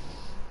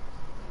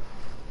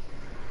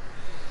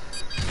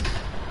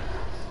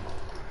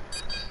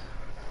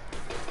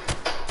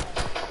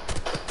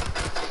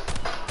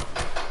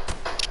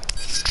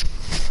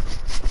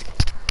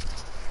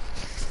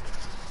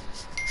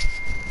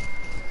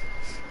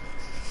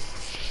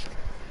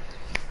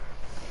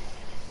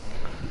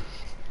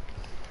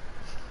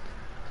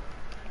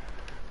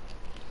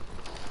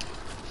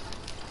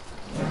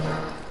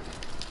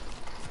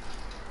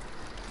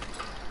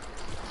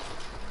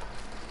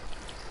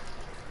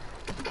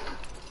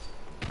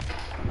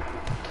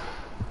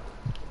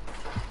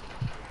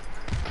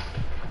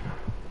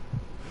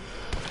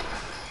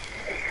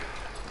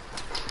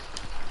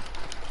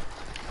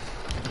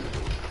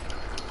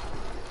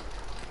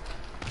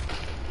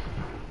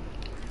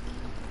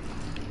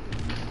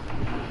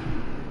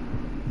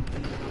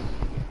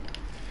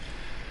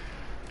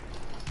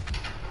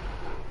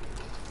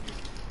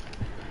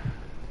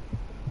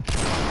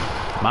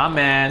 My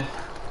man.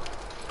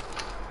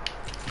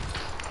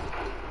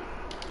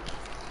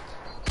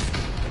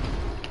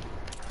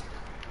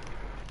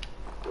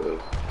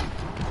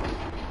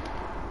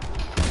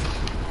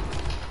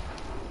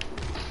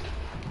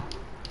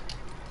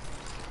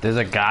 There's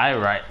a guy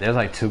right, there's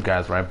like 2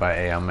 guys right by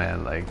A. I'm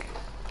man, like,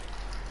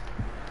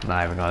 I'm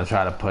not even gonna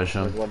try to push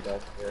him. There's one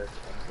downstairs.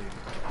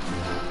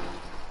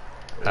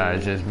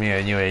 It's just me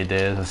and you, A.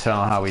 Diz. Let's show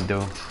them how we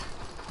do.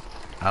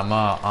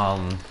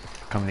 I'm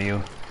come to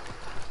you.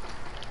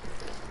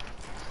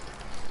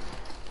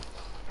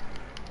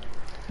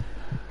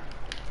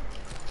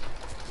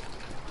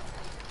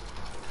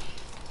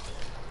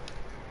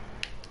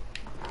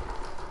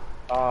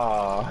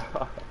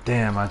 Ah.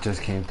 Damn, I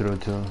just came through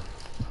too.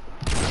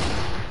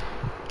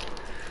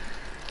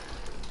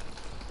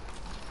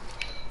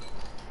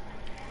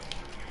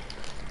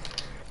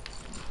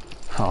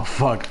 Oh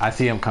fuck, I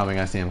see him coming,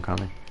 I see him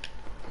coming.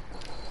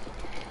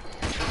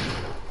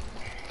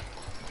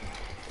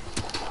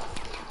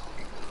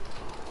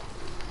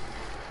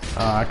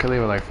 I could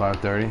leave at like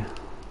 5:30.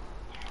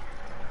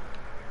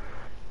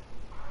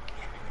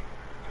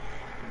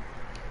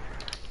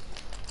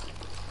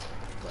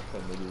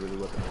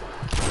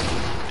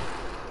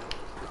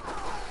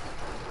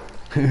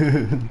 I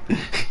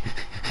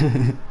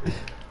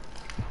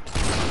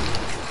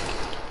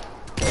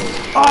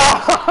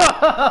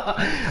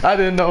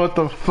didn't know what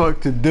the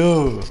fuck to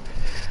do.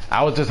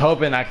 I was just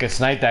hoping I could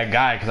snipe that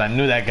guy because I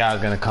knew that guy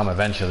was gonna come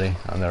eventually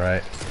on the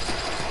right.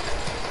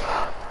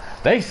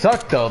 They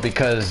suck though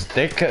because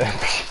they could.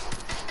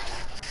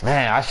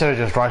 Man, I should have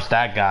just rushed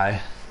that guy.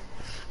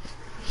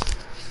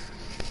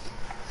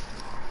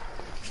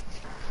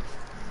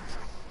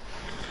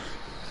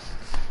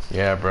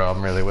 Yeah, bro,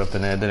 I'm really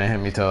whipping it. It didn't hit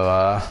me till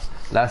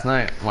last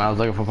night when I was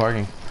looking for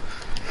parking.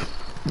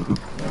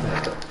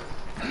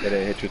 It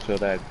didn't hit you till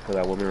that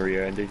woman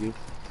rear-ended you?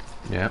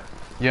 Yeah.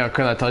 Yeah,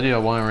 cause I told you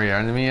that woman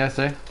rear-ended me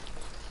yesterday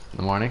in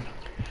the morning.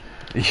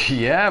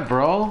 Yeah,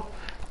 bro.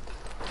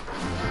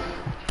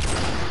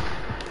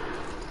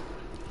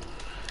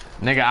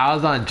 Nigga, I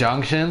was on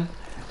Junction.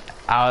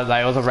 I was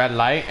like, it was a red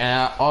light,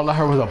 and all I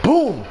heard was a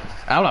boom.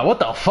 And I'm like, what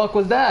the fuck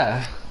was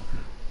that?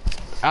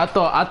 I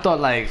thought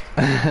like,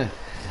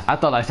 I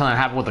thought like something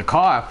happened with the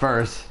car at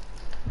first.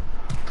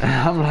 And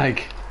I'm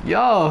like,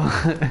 yo.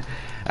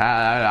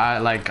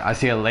 I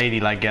see a lady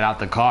like get out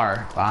the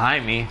car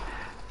behind me.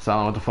 So I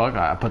don't know what the fuck.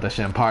 I put that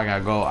shit in park.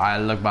 I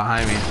look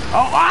behind me.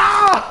 Oh,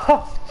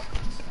 ah!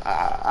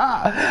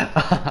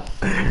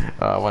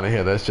 I want to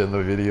hear that shit in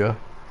the video.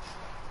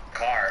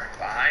 Car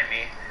behind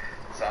me.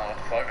 So I don't know what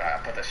the fuck. I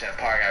put that shit in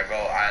park. I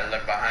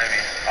look behind me.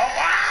 Oh,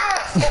 ah!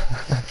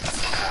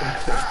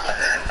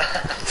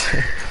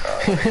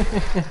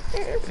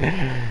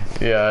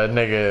 Yeah,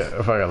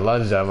 nigga, fucking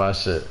lunged at my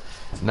shit.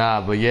 Nah,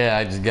 but yeah,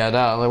 I just got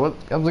out. I'm like, what?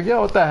 I was like,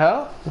 yo, what the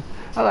hell?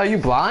 I was like, you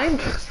blind?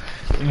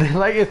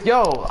 Like, it's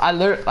yo. I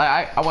learned.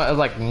 Like, I went. It was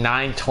like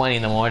 9:20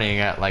 in the morning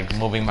at like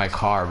moving my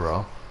car,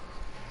 bro.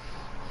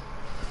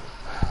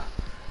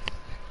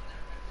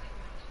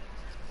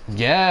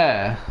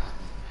 Yeah.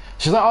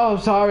 She's like, oh,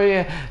 I'm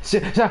sorry.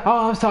 She's like,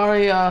 oh, I'm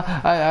sorry.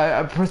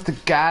 I pressed the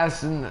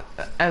gas and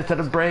instead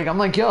of brake. I'm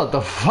like, yo, what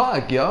the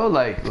fuck, yo,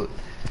 like.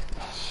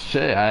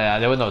 Shit,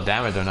 there was no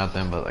damage or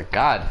nothing, but like,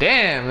 god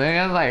damn,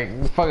 man, like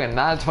fucking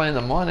 9:20 in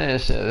the morning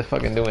and shit, they're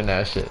fucking doing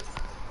that shit.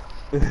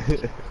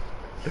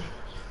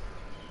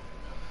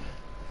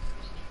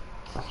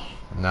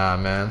 Nah,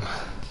 man.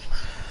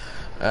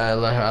 I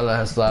let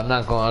her slide. I'm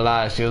not gonna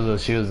lie, she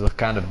was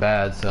kind of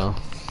bad, so.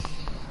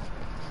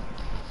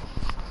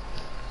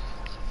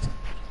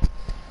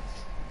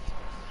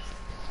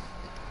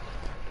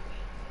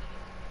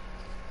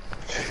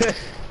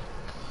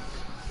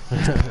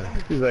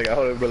 He's like, I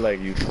would have been like,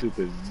 you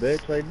stupid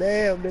bitch. Like,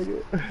 damn,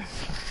 nigga.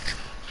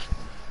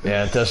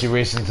 Yeah, until she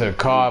reached into the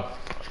car.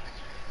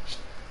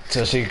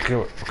 Till she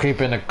creep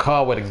in the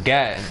car with a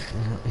gat.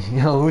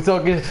 Yo, who's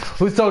talking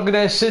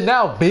that shit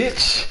now,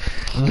 bitch?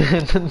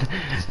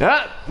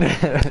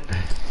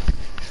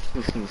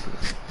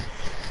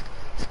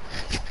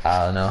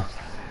 I don't know.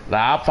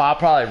 Like, I'll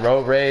probably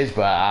road rage,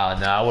 but I don't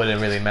know. I wouldn't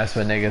really mess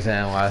with niggas in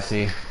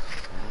NYC.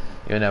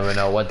 You never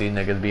know what these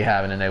niggas be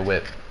having in their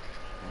whip.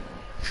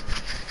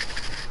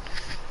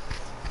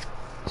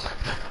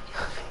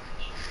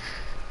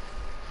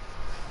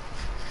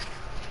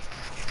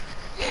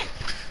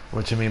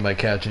 What you mean by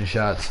catching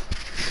shots?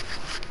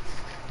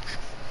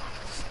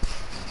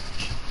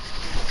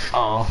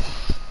 Oh.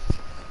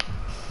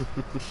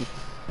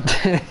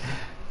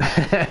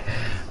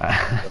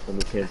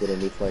 Definitely can't get a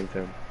new slang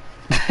term.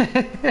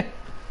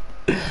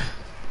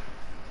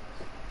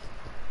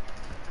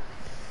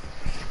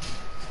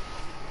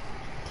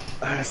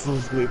 I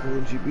supposed to play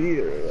for GB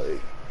or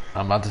like.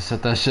 I'm about to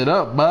set that shit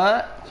up,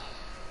 but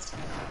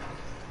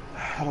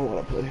I don't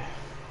want to play.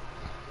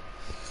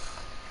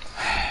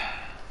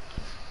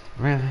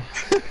 Really?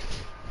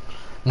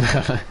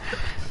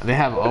 They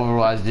have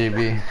Overwatch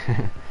GB.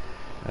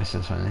 That's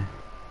just funny.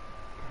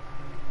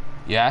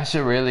 Yeah, I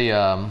should really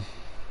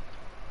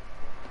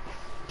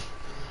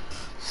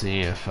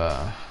see if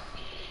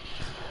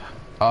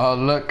oh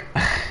look.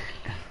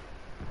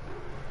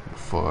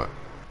 For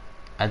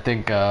I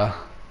think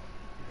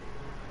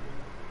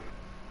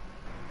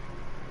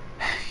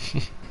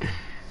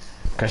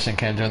Christian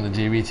can't join the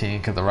GB team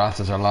because the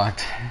rosters are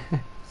locked.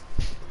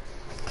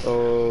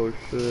 Oh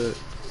shit.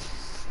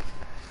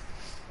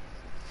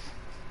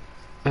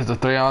 There's a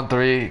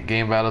 3-on-3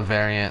 game battle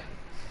variant.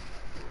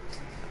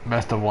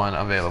 Best of 1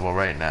 available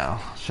right now.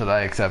 Should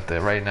I accept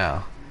it right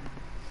now?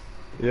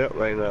 Yep,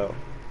 right now.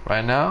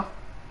 Right now?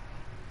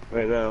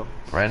 Right now.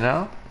 Right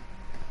now?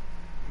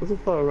 What's the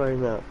fuck right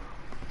now?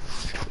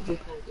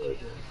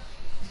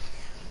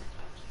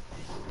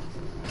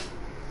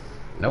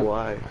 Nope.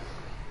 Why?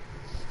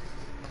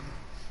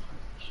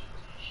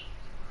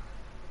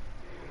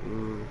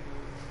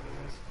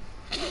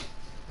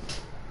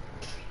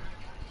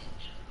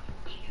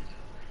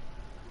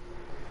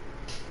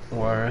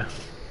 Or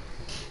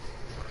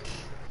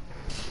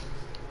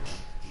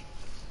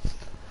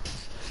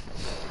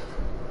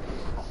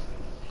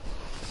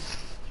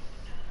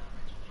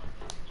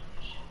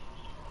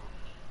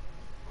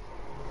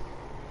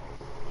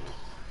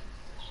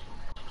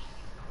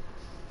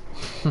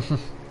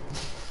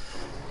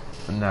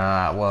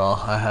nah,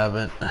 well, I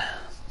haven't.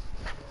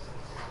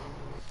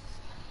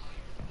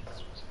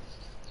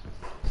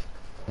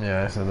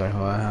 Yeah, that's exactly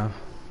what I have.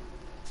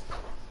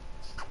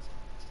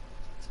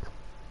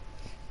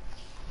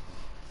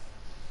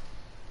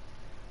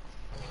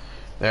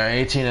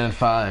 They're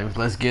 18-5.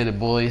 Let's get it,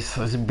 boys.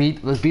 Let's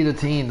beat a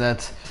team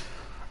that's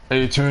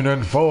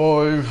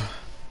 18-5.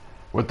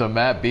 With the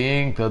map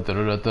being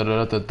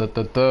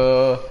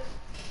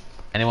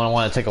Anyone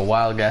want to take a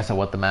wild guess at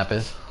what the map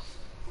is?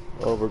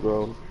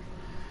 Overgrown.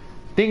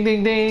 Ding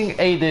ding ding.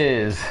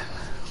 A-Diz.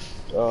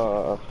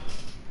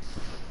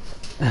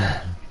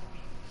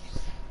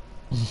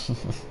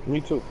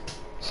 Me too.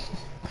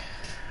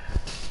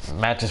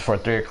 Matches for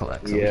 3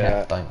 o'clock. So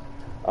yeah.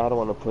 I don't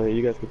want to play.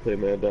 You guys can play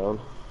man down.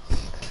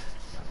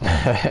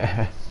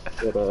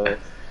 But,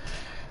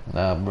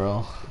 nah,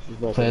 bro.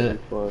 We'll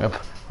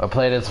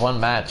play this one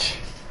match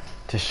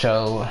to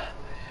show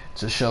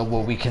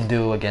what we can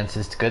do against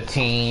this good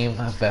team.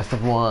 Best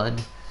of 1.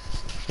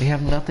 We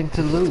have nothing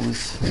to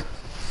lose.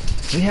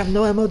 We have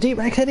no MOD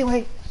ranks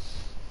anyway.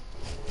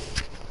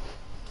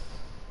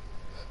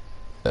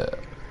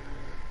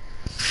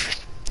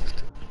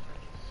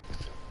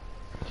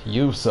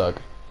 You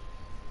suck.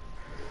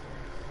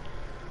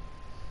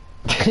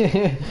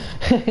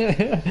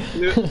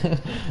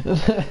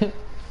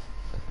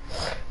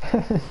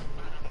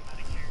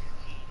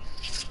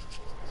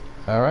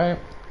 Alright.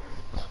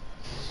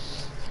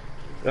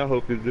 I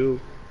hope you do.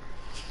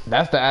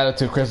 That's the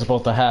attitude Chris is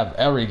supposed to have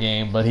every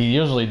game, but he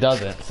usually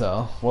doesn't,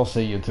 so we'll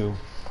see you two.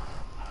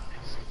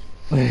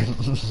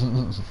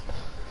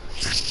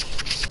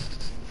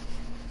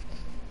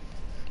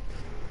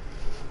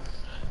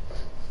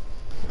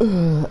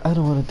 I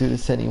don't want to do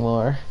this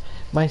anymore.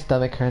 My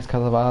stomach hurts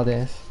because of all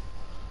this.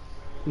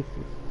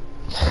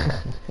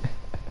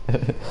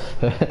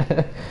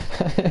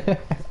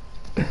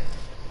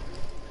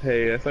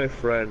 Hey, that's my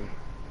friend.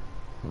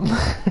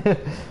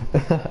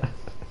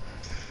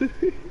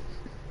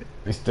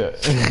 We still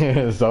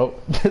so.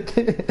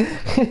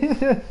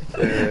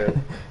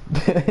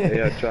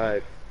 Yeah, I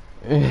tried.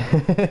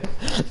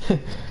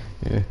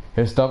 Yeah.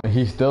 His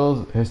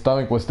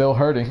stomach was still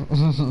hurting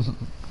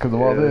because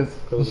of all this.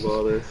 Because of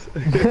all this.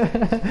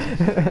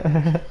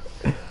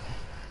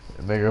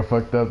 Nigga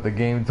fucked up the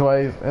game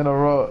twice in a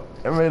row.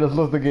 It made us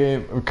lose the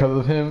game because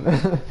of him,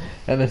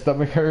 and his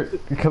stomach hurt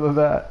because of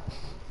that.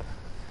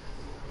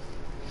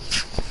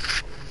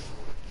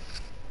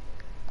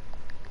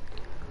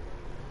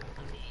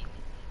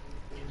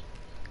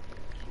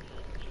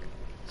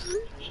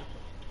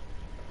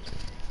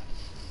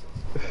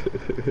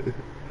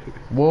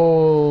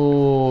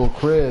 Whoa,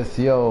 Chris,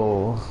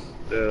 yo.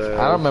 I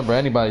don't remember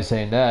anybody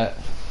saying that.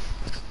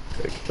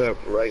 Except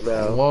right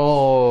now.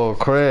 Whoa,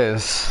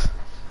 Chris.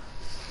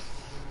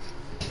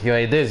 Yo,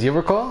 hey, Diz, you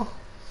recall?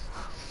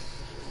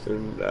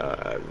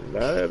 Nah,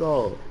 not at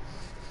all.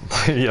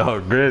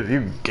 Yo, Chris,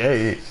 you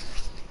gay.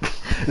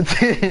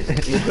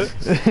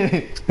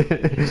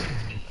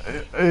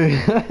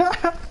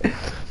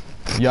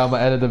 Yo, I'ma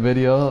edit the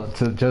video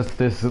to just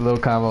this little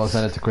combo and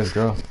send it to Chris'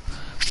 girl.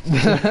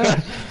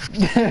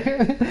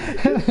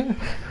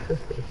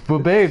 But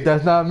babe,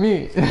 that's not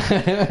me.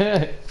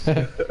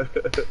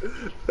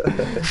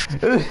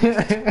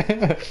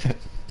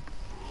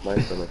 My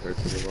stomach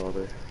hurts because of all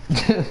this.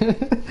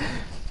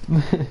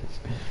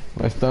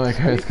 My stomach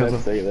hurts because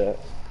of... say that.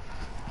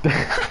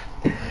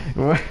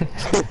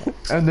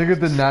 That nigga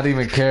did not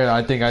even care.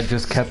 I think I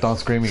just kept on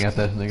screaming at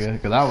that nigga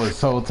because I was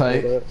so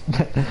tight.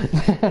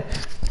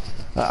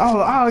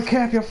 I don't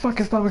care if your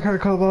fucking stomach hurt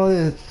because of all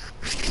this.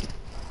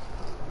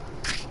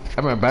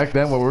 I remember back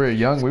then when we were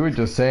young, we would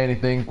just say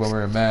anything when we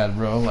were mad,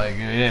 bro. Like, you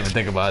didn't even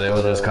think about it. It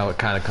would just kind of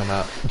come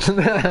out.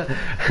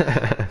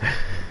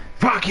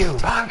 Fuck you,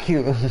 fuck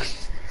you.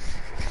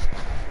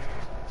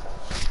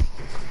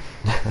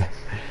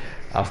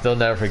 I'll still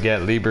never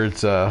forget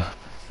Liebert's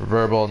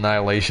verbal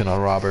annihilation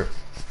on Robert.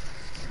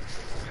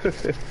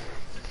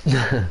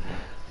 Yeah.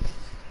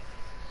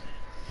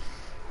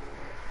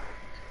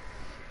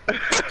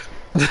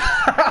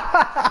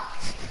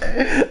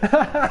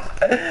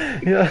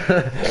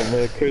 Oh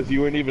man, Chris,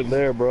 you weren't even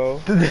there, bro.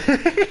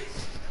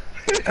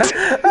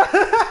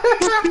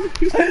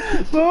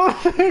 Nah,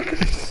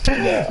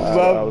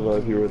 I don't know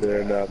if you were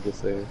there or not, I'm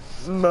just saying.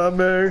 My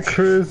man,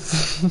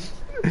 Chris.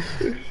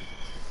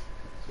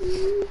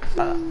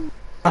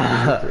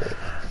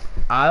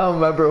 I don't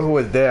remember who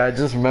was there. I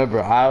just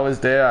remember I was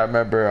there. I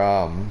remember,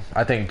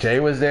 I think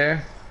Jay was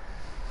there.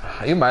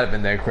 You might have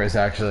been there, Chris,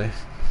 actually.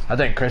 I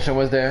think Christian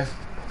was there.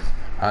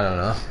 I don't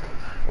know.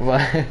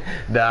 But,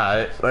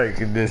 nah, like,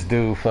 this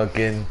dude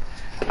fucking...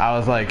 I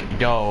was like,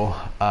 yo,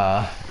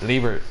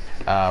 Liebert,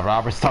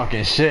 Robert's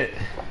talking shit.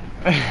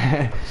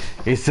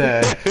 he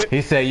said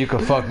you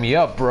could fuck me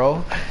up,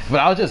 bro. But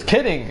I was just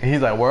kidding.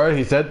 He's like, word,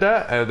 he said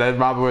that? And then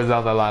Robert was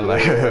on the line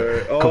like,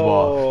 come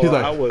on. He's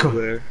like, I was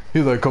there.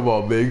 He's like, come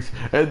on, Biggs.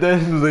 And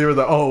then he was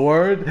like, oh,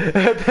 word.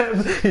 And then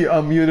he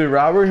unmuted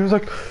Robert. He was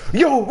like,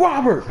 yo,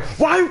 Robert,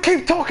 why you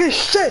keep talking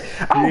shit?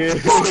 I'll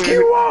fuck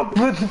you up.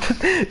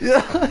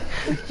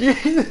 You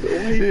keep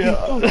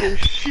talking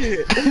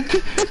shit.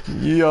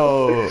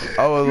 Yo,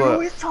 I was You're like,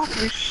 always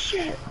talking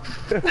shit.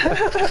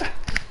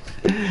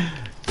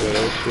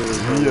 shit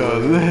is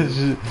Yo, this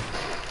shit.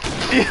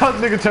 Yo,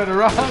 this nigga turned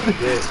around.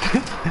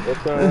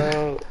 What the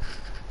hell?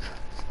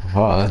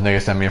 Oh, this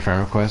nigga sent me a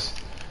friend request.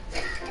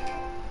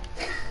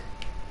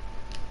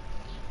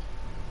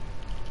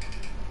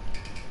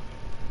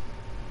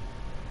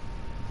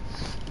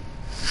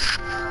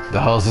 The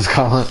hell is this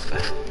calling?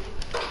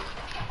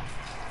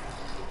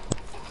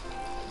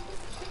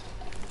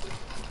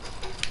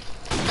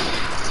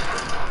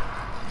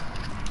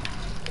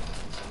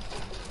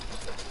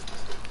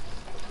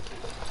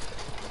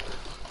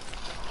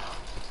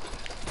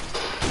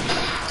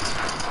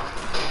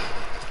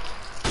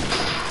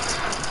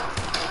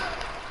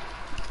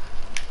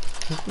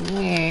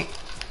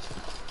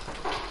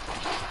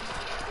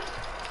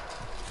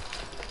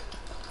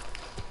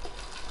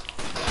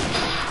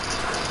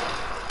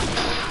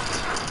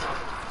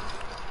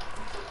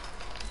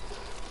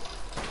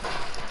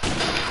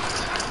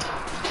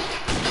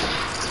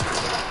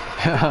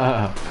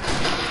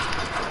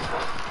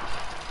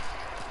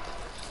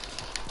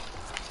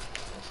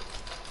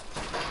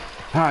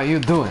 How you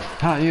doing?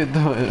 How you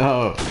doing?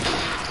 Oh,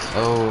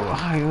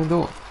 how you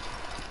doing?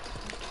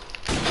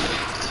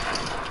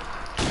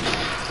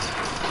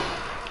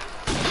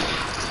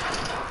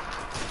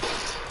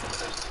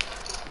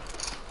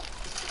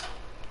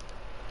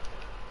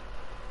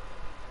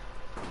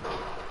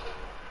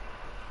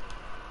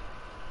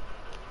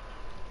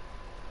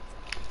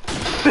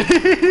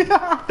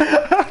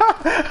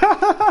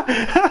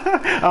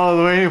 I was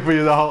waiting for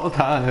you the whole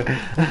time.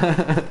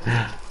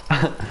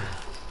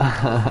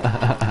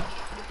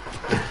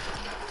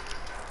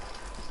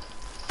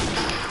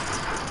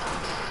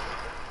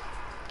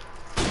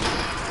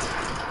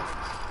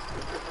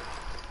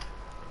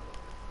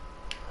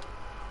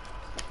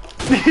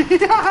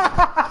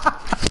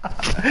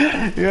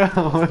 Yeah,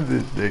 what's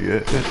this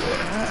nigga?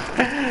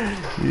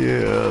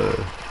 Yeah.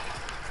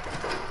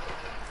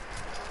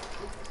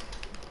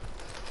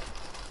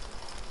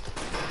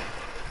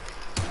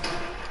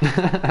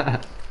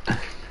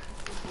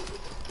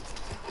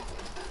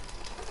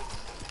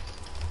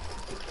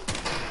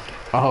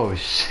 Oh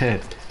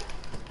shit.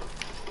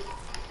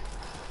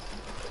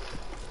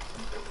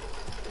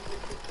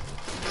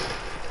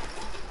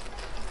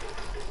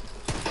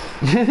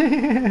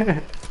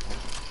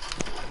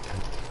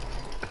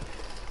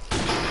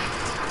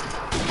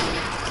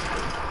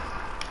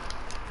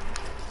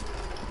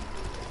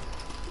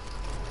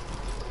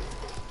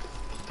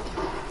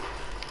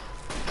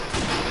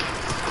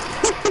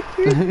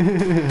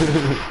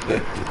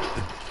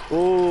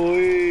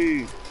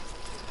 Oi!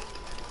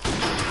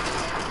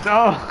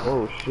 No.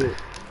 Oh shit.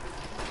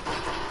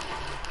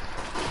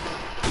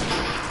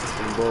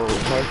 Bro,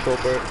 hard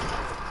stopper.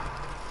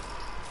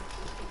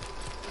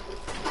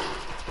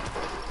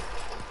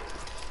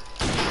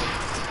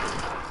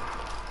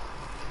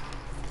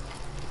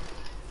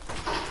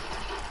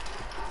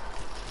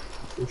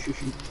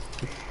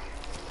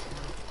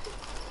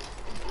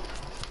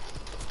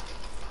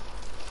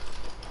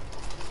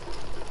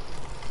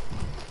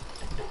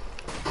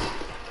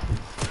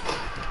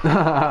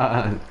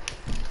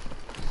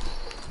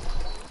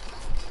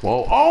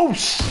 Whoa! Oh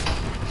sh!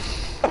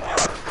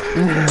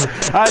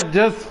 I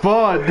just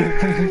spawned. I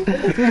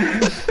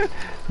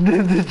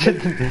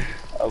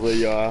was like,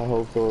 yo, I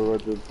hope someone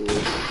runs into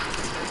it.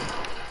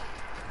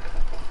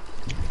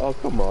 Oh,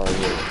 come on,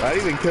 man. I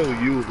didn't even kill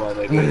you, my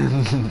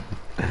nigga.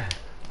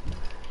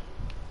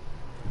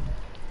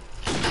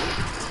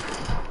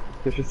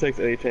 This just takes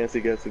any chance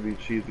he gets to be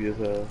cheesy as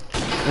hell.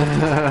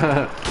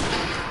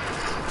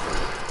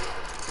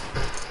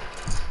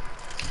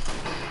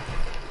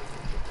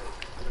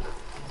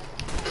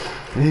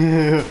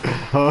 Yeah.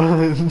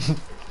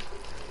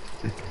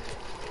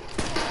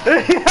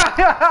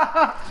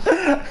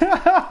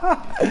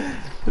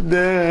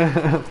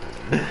 Damn.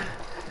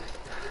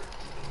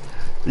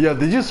 Yo,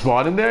 did you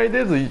spawn in there,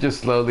 or you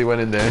just slowly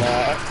went in there?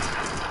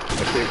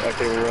 I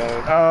came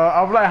around.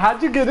 I'm like,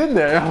 how'd you get in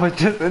there? I was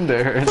just in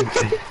there.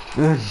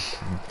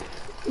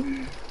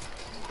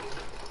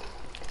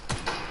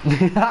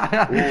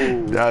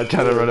 I'm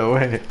trying to run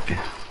away.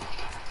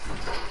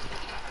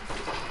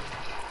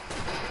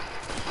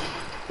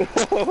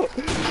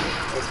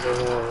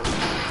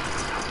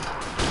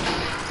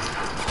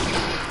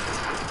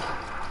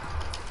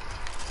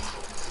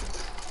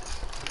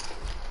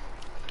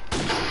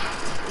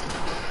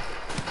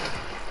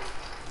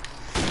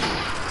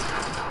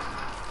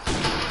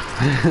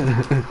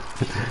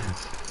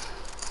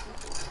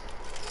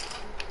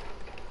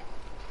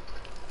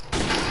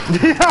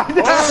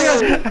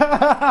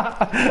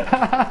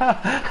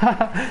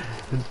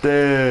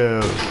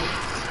 Damn.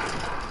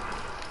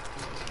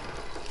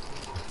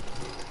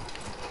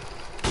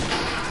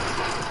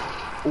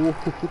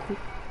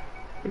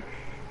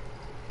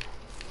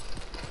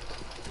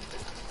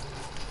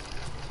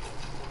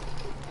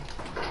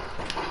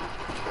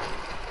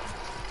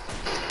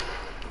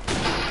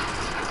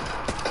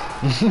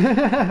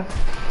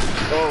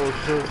 Oh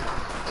shit.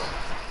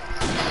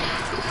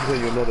 So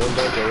you're not on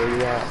that, where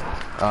you at?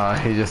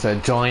 He just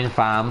said join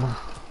fam.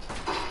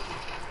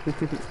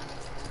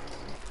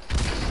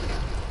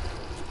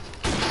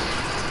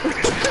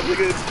 Look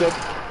at it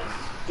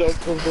jump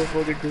from the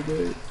fucking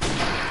grenade.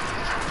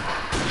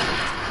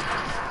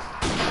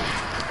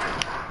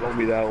 Won't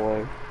be that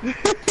one.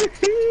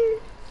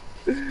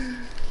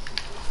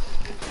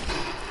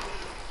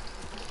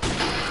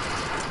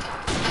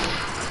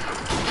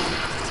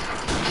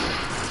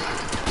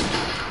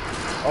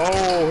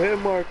 Oh, hit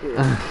marker.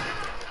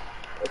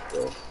 Let's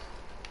go.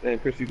 Man,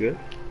 Chris, you good?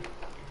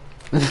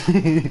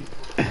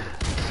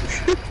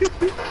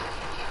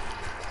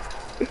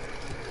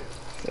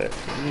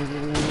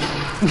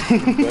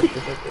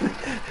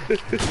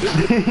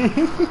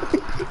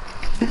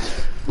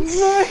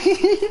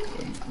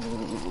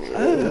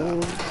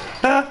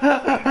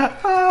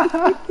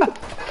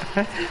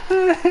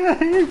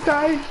 You're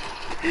dying.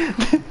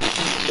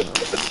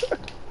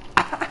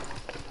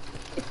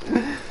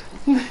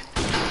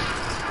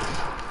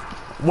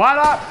 What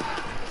up?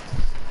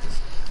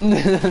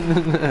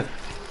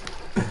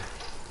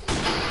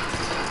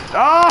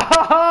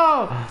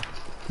 Oh!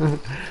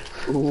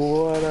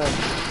 What up?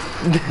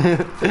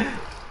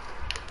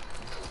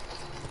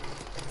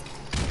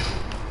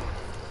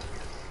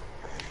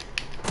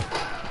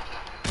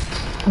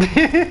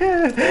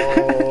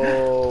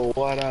 Oh,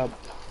 what up?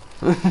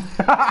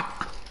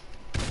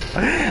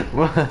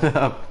 What up? Oh, what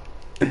up?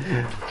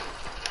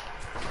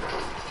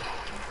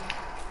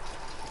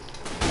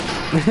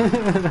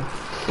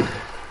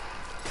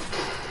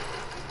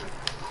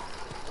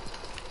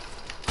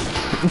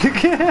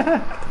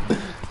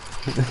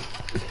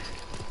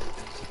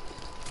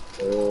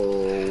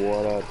 Oh,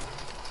 what up? Oh.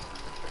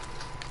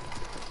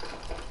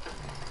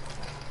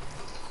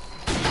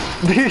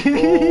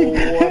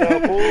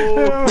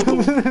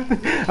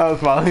 I was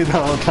following the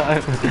whole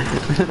time.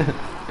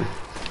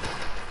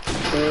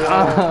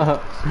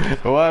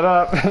 What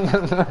up?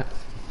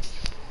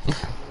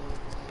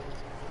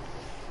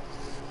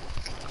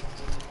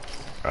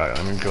 Alright,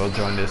 let me go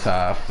join this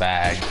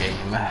fag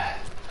game.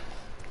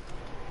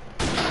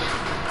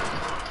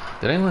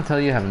 Did anyone tell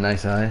you you have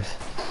nice eyes?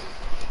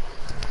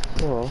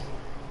 Oh,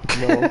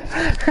 no.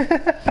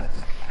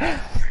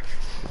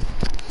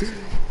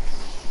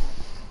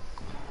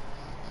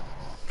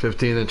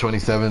 15 and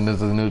 27 is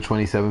the new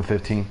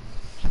 27-15.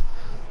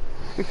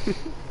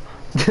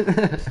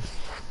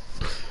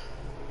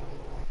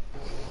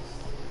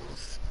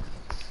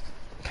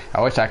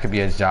 I wish I could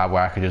be a job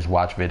where I could just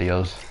watch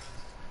videos.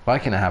 Why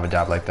can't I have a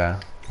job like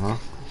that? Huh?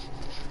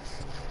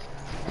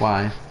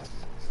 Why?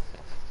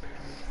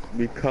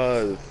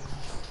 Because.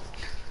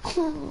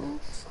 You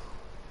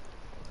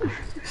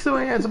still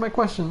ain't answer my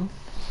question.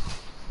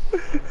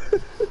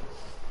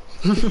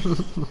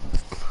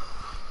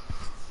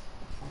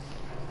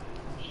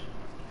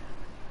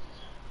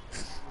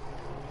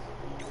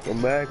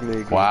 Come back,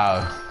 nigga.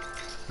 Wow.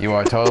 You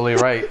are totally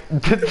right. Oh,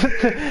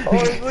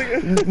 it's like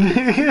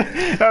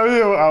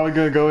I was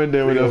gonna go in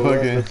there with a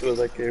fucking. As soon as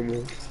I came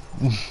in.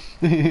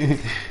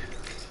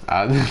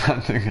 I did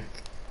not think.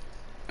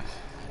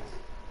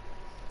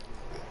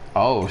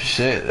 Oh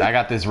shit! I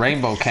got this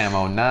rainbow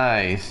camo.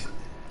 Nice.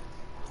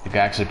 You can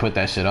actually put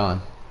that shit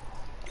on.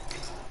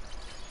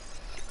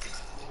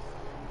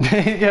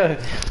 Yeah,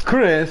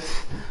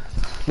 Chris,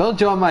 don't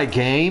join my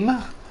game.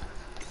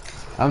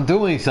 I'm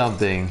doing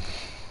something.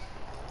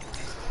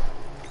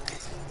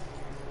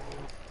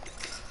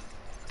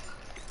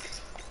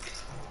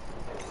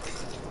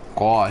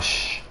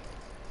 Gosh.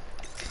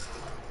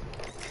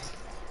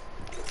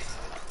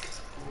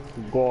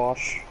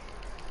 Gosh.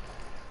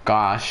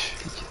 Gosh.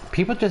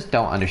 People just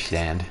don't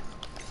understand.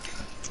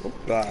 Oh,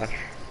 gosh.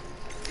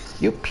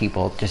 You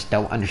people just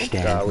don't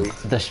understand golly.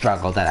 the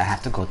struggle that I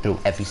have to go through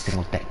every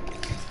single day.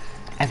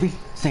 Every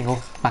single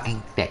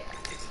fucking day.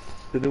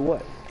 To do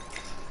what?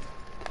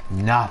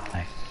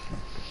 Nothing.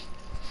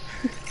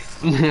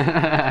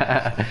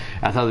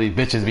 That's how these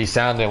bitches be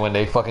sounding when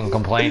they fucking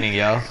complaining,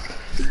 yo.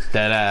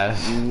 Dead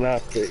ass.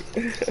 Nothing.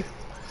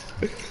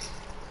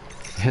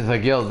 It's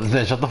like, yo,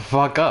 then shut the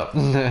fuck up.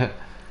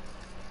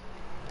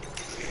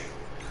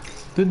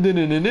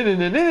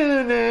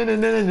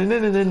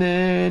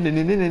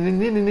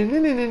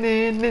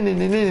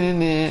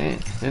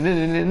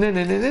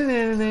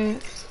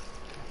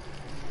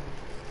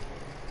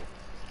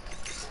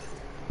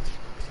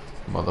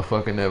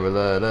 Motherfucker never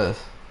lied us.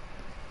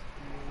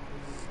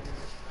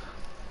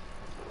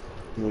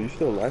 Well, you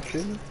still live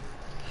streaming?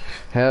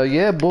 Hell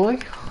yeah, boy.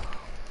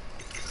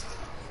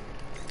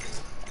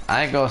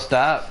 I ain't gonna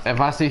stop. If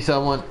I see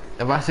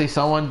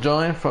someone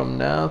join from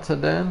now to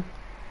then,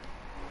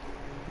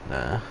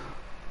 nah.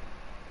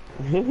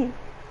 Yeah,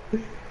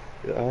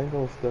 I ain't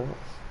gonna stop.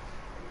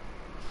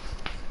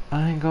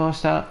 I ain't gonna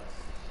stop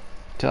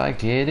till I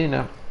get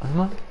enough.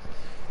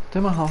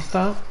 Till my heart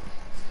stop.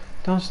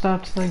 Don't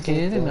stop till I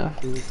get enough.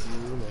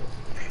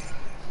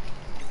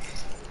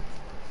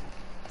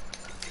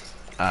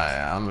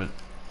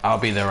 I'll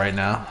be there right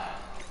now.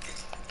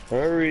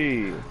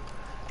 Hurry.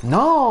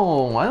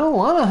 No, I don't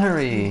wanna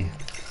hurry.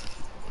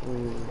 I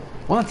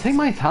wanna take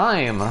my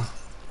time.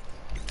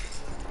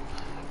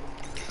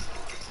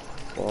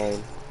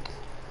 Fine.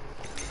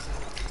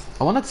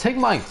 I want to take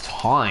my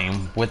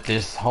time with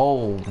this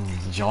whole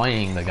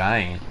joining the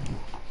game.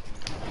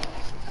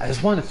 I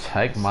just want to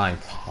take my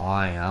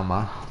time.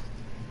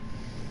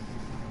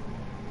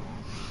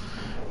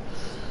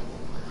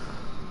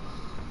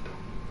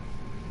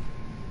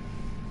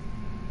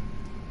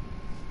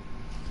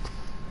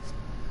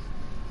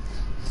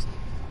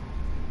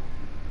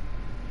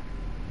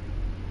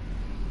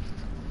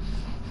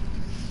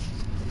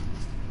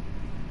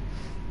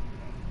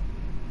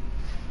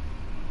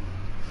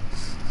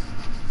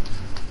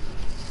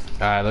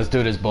 Alright, let's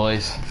do this,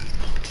 boys.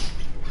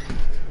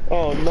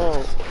 Oh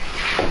no.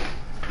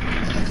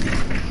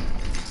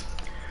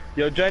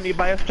 Yo, Jenny,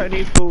 buy us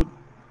Chinese food.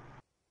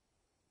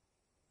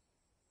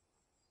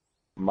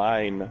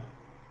 Mine.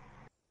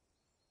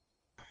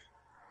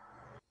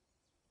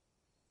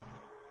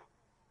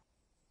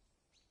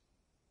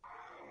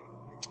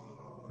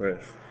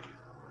 Chris.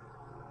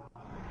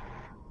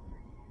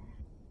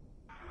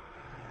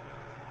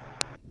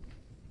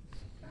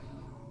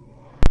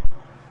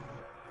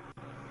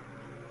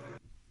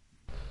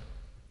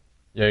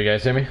 Yo, you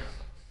guys hear me?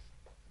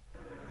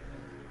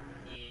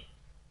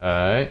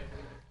 Alright.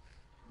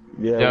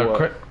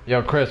 Yeah,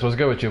 Yo, Chris, what's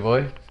good with you,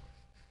 boy?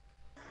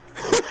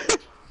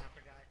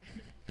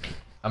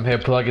 I'm here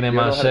plugging in you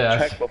my know how to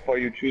shit. check before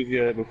you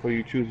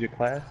choose your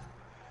class?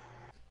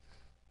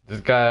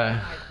 This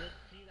guy.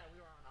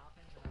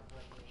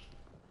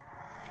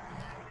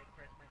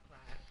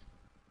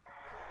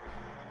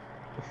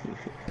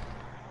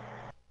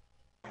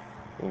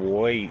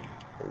 Wait.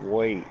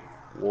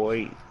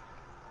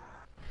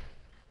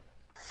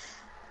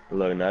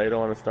 Look, now you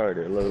don't want to start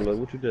it. Look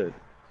what you did.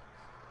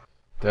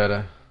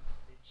 Dada.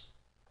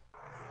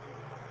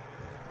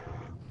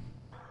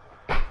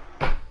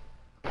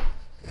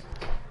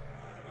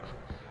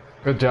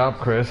 Good job,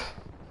 Chris.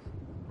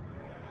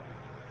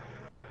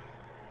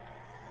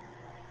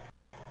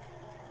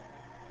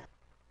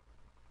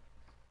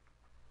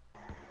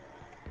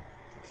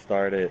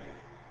 Start it.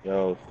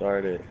 Yo,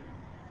 start it.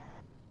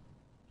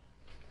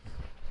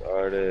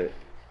 Start it.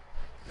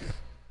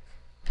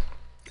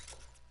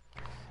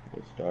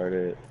 Start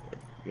it.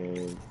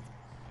 Game.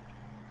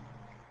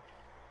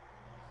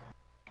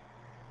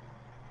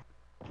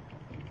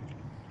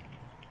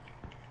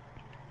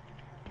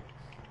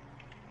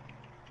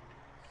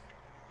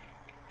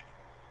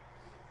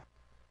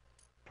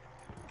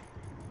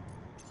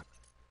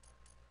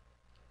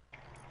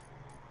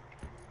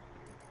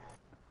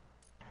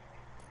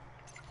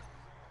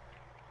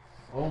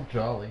 Oh,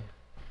 jolly.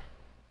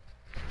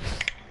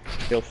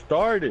 Yo,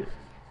 start it.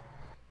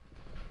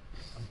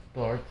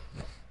 Lord.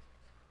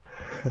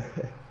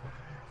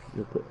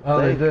 Oh,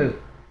 they did.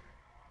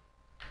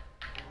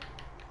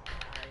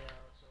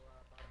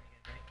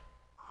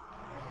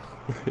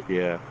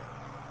 Yeah.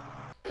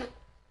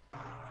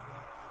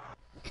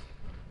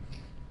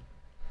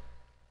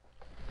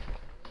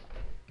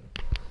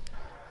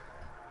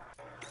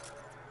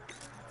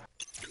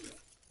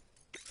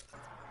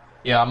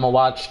 Yeah, I'm gonna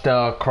watch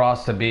the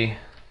cross to B.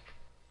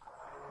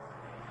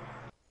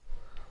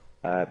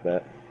 I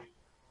bet.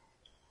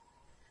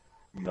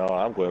 No,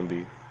 I'm going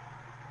B.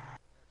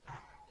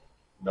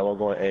 No, I'm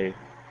going A.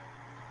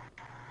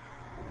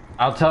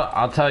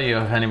 I'll tell you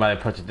if anybody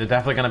puts it. There's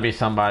definitely gonna be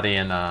somebody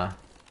in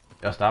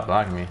yo, stop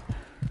blocking me.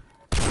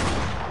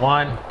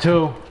 1,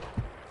 2.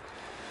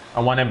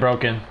 And one in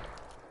broken.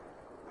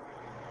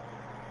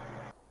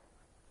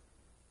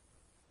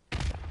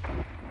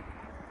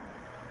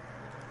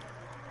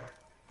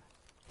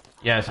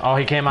 Yes. Oh,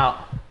 he came out.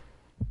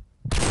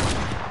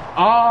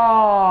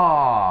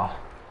 Oh.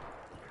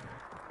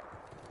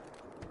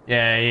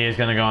 Yeah, he is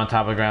gonna go on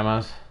top of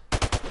grandma's.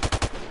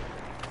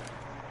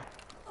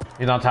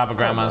 He's on top of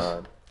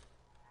grandma's.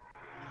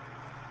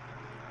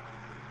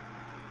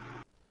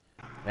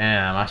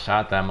 Damn, I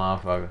shot that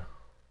motherfucker.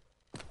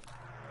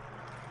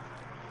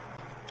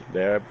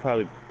 They're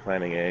probably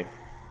planning A.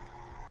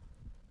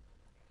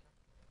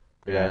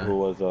 The guy who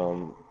was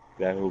the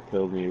guy who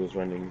killed me was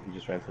running. He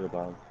just ran to the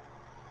bomb.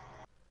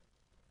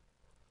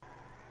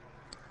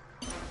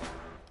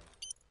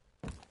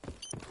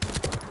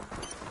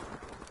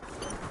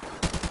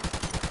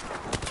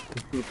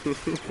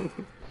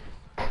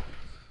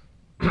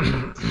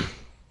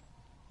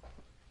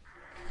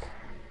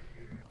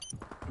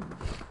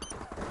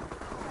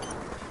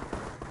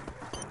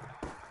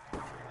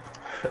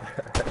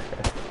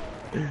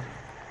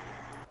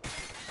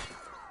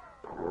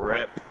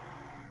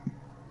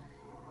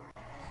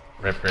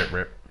 Rip.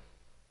 Rip.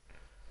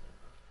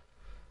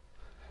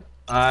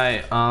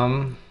 I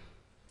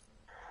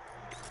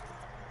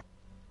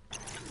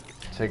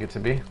take it to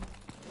B.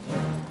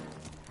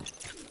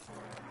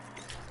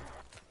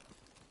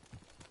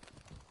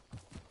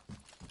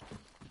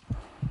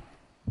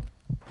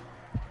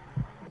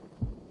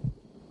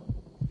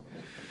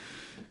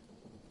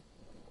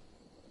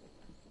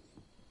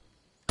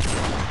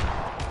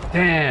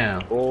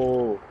 Damn.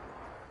 Oh.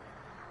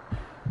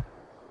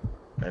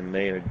 And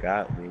they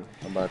got me.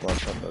 I'm about to go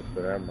something up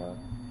to them, man.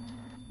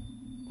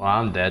 Well,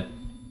 I'm dead.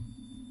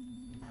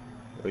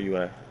 Where you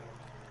at?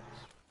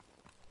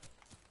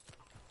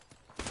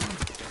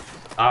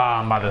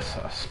 Ah, I'm about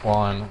to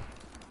spawn.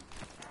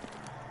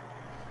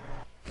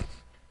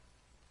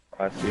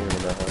 I see him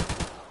in the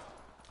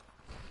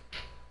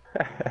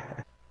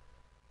hut.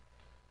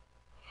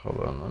 Hold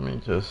on, let me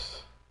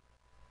just...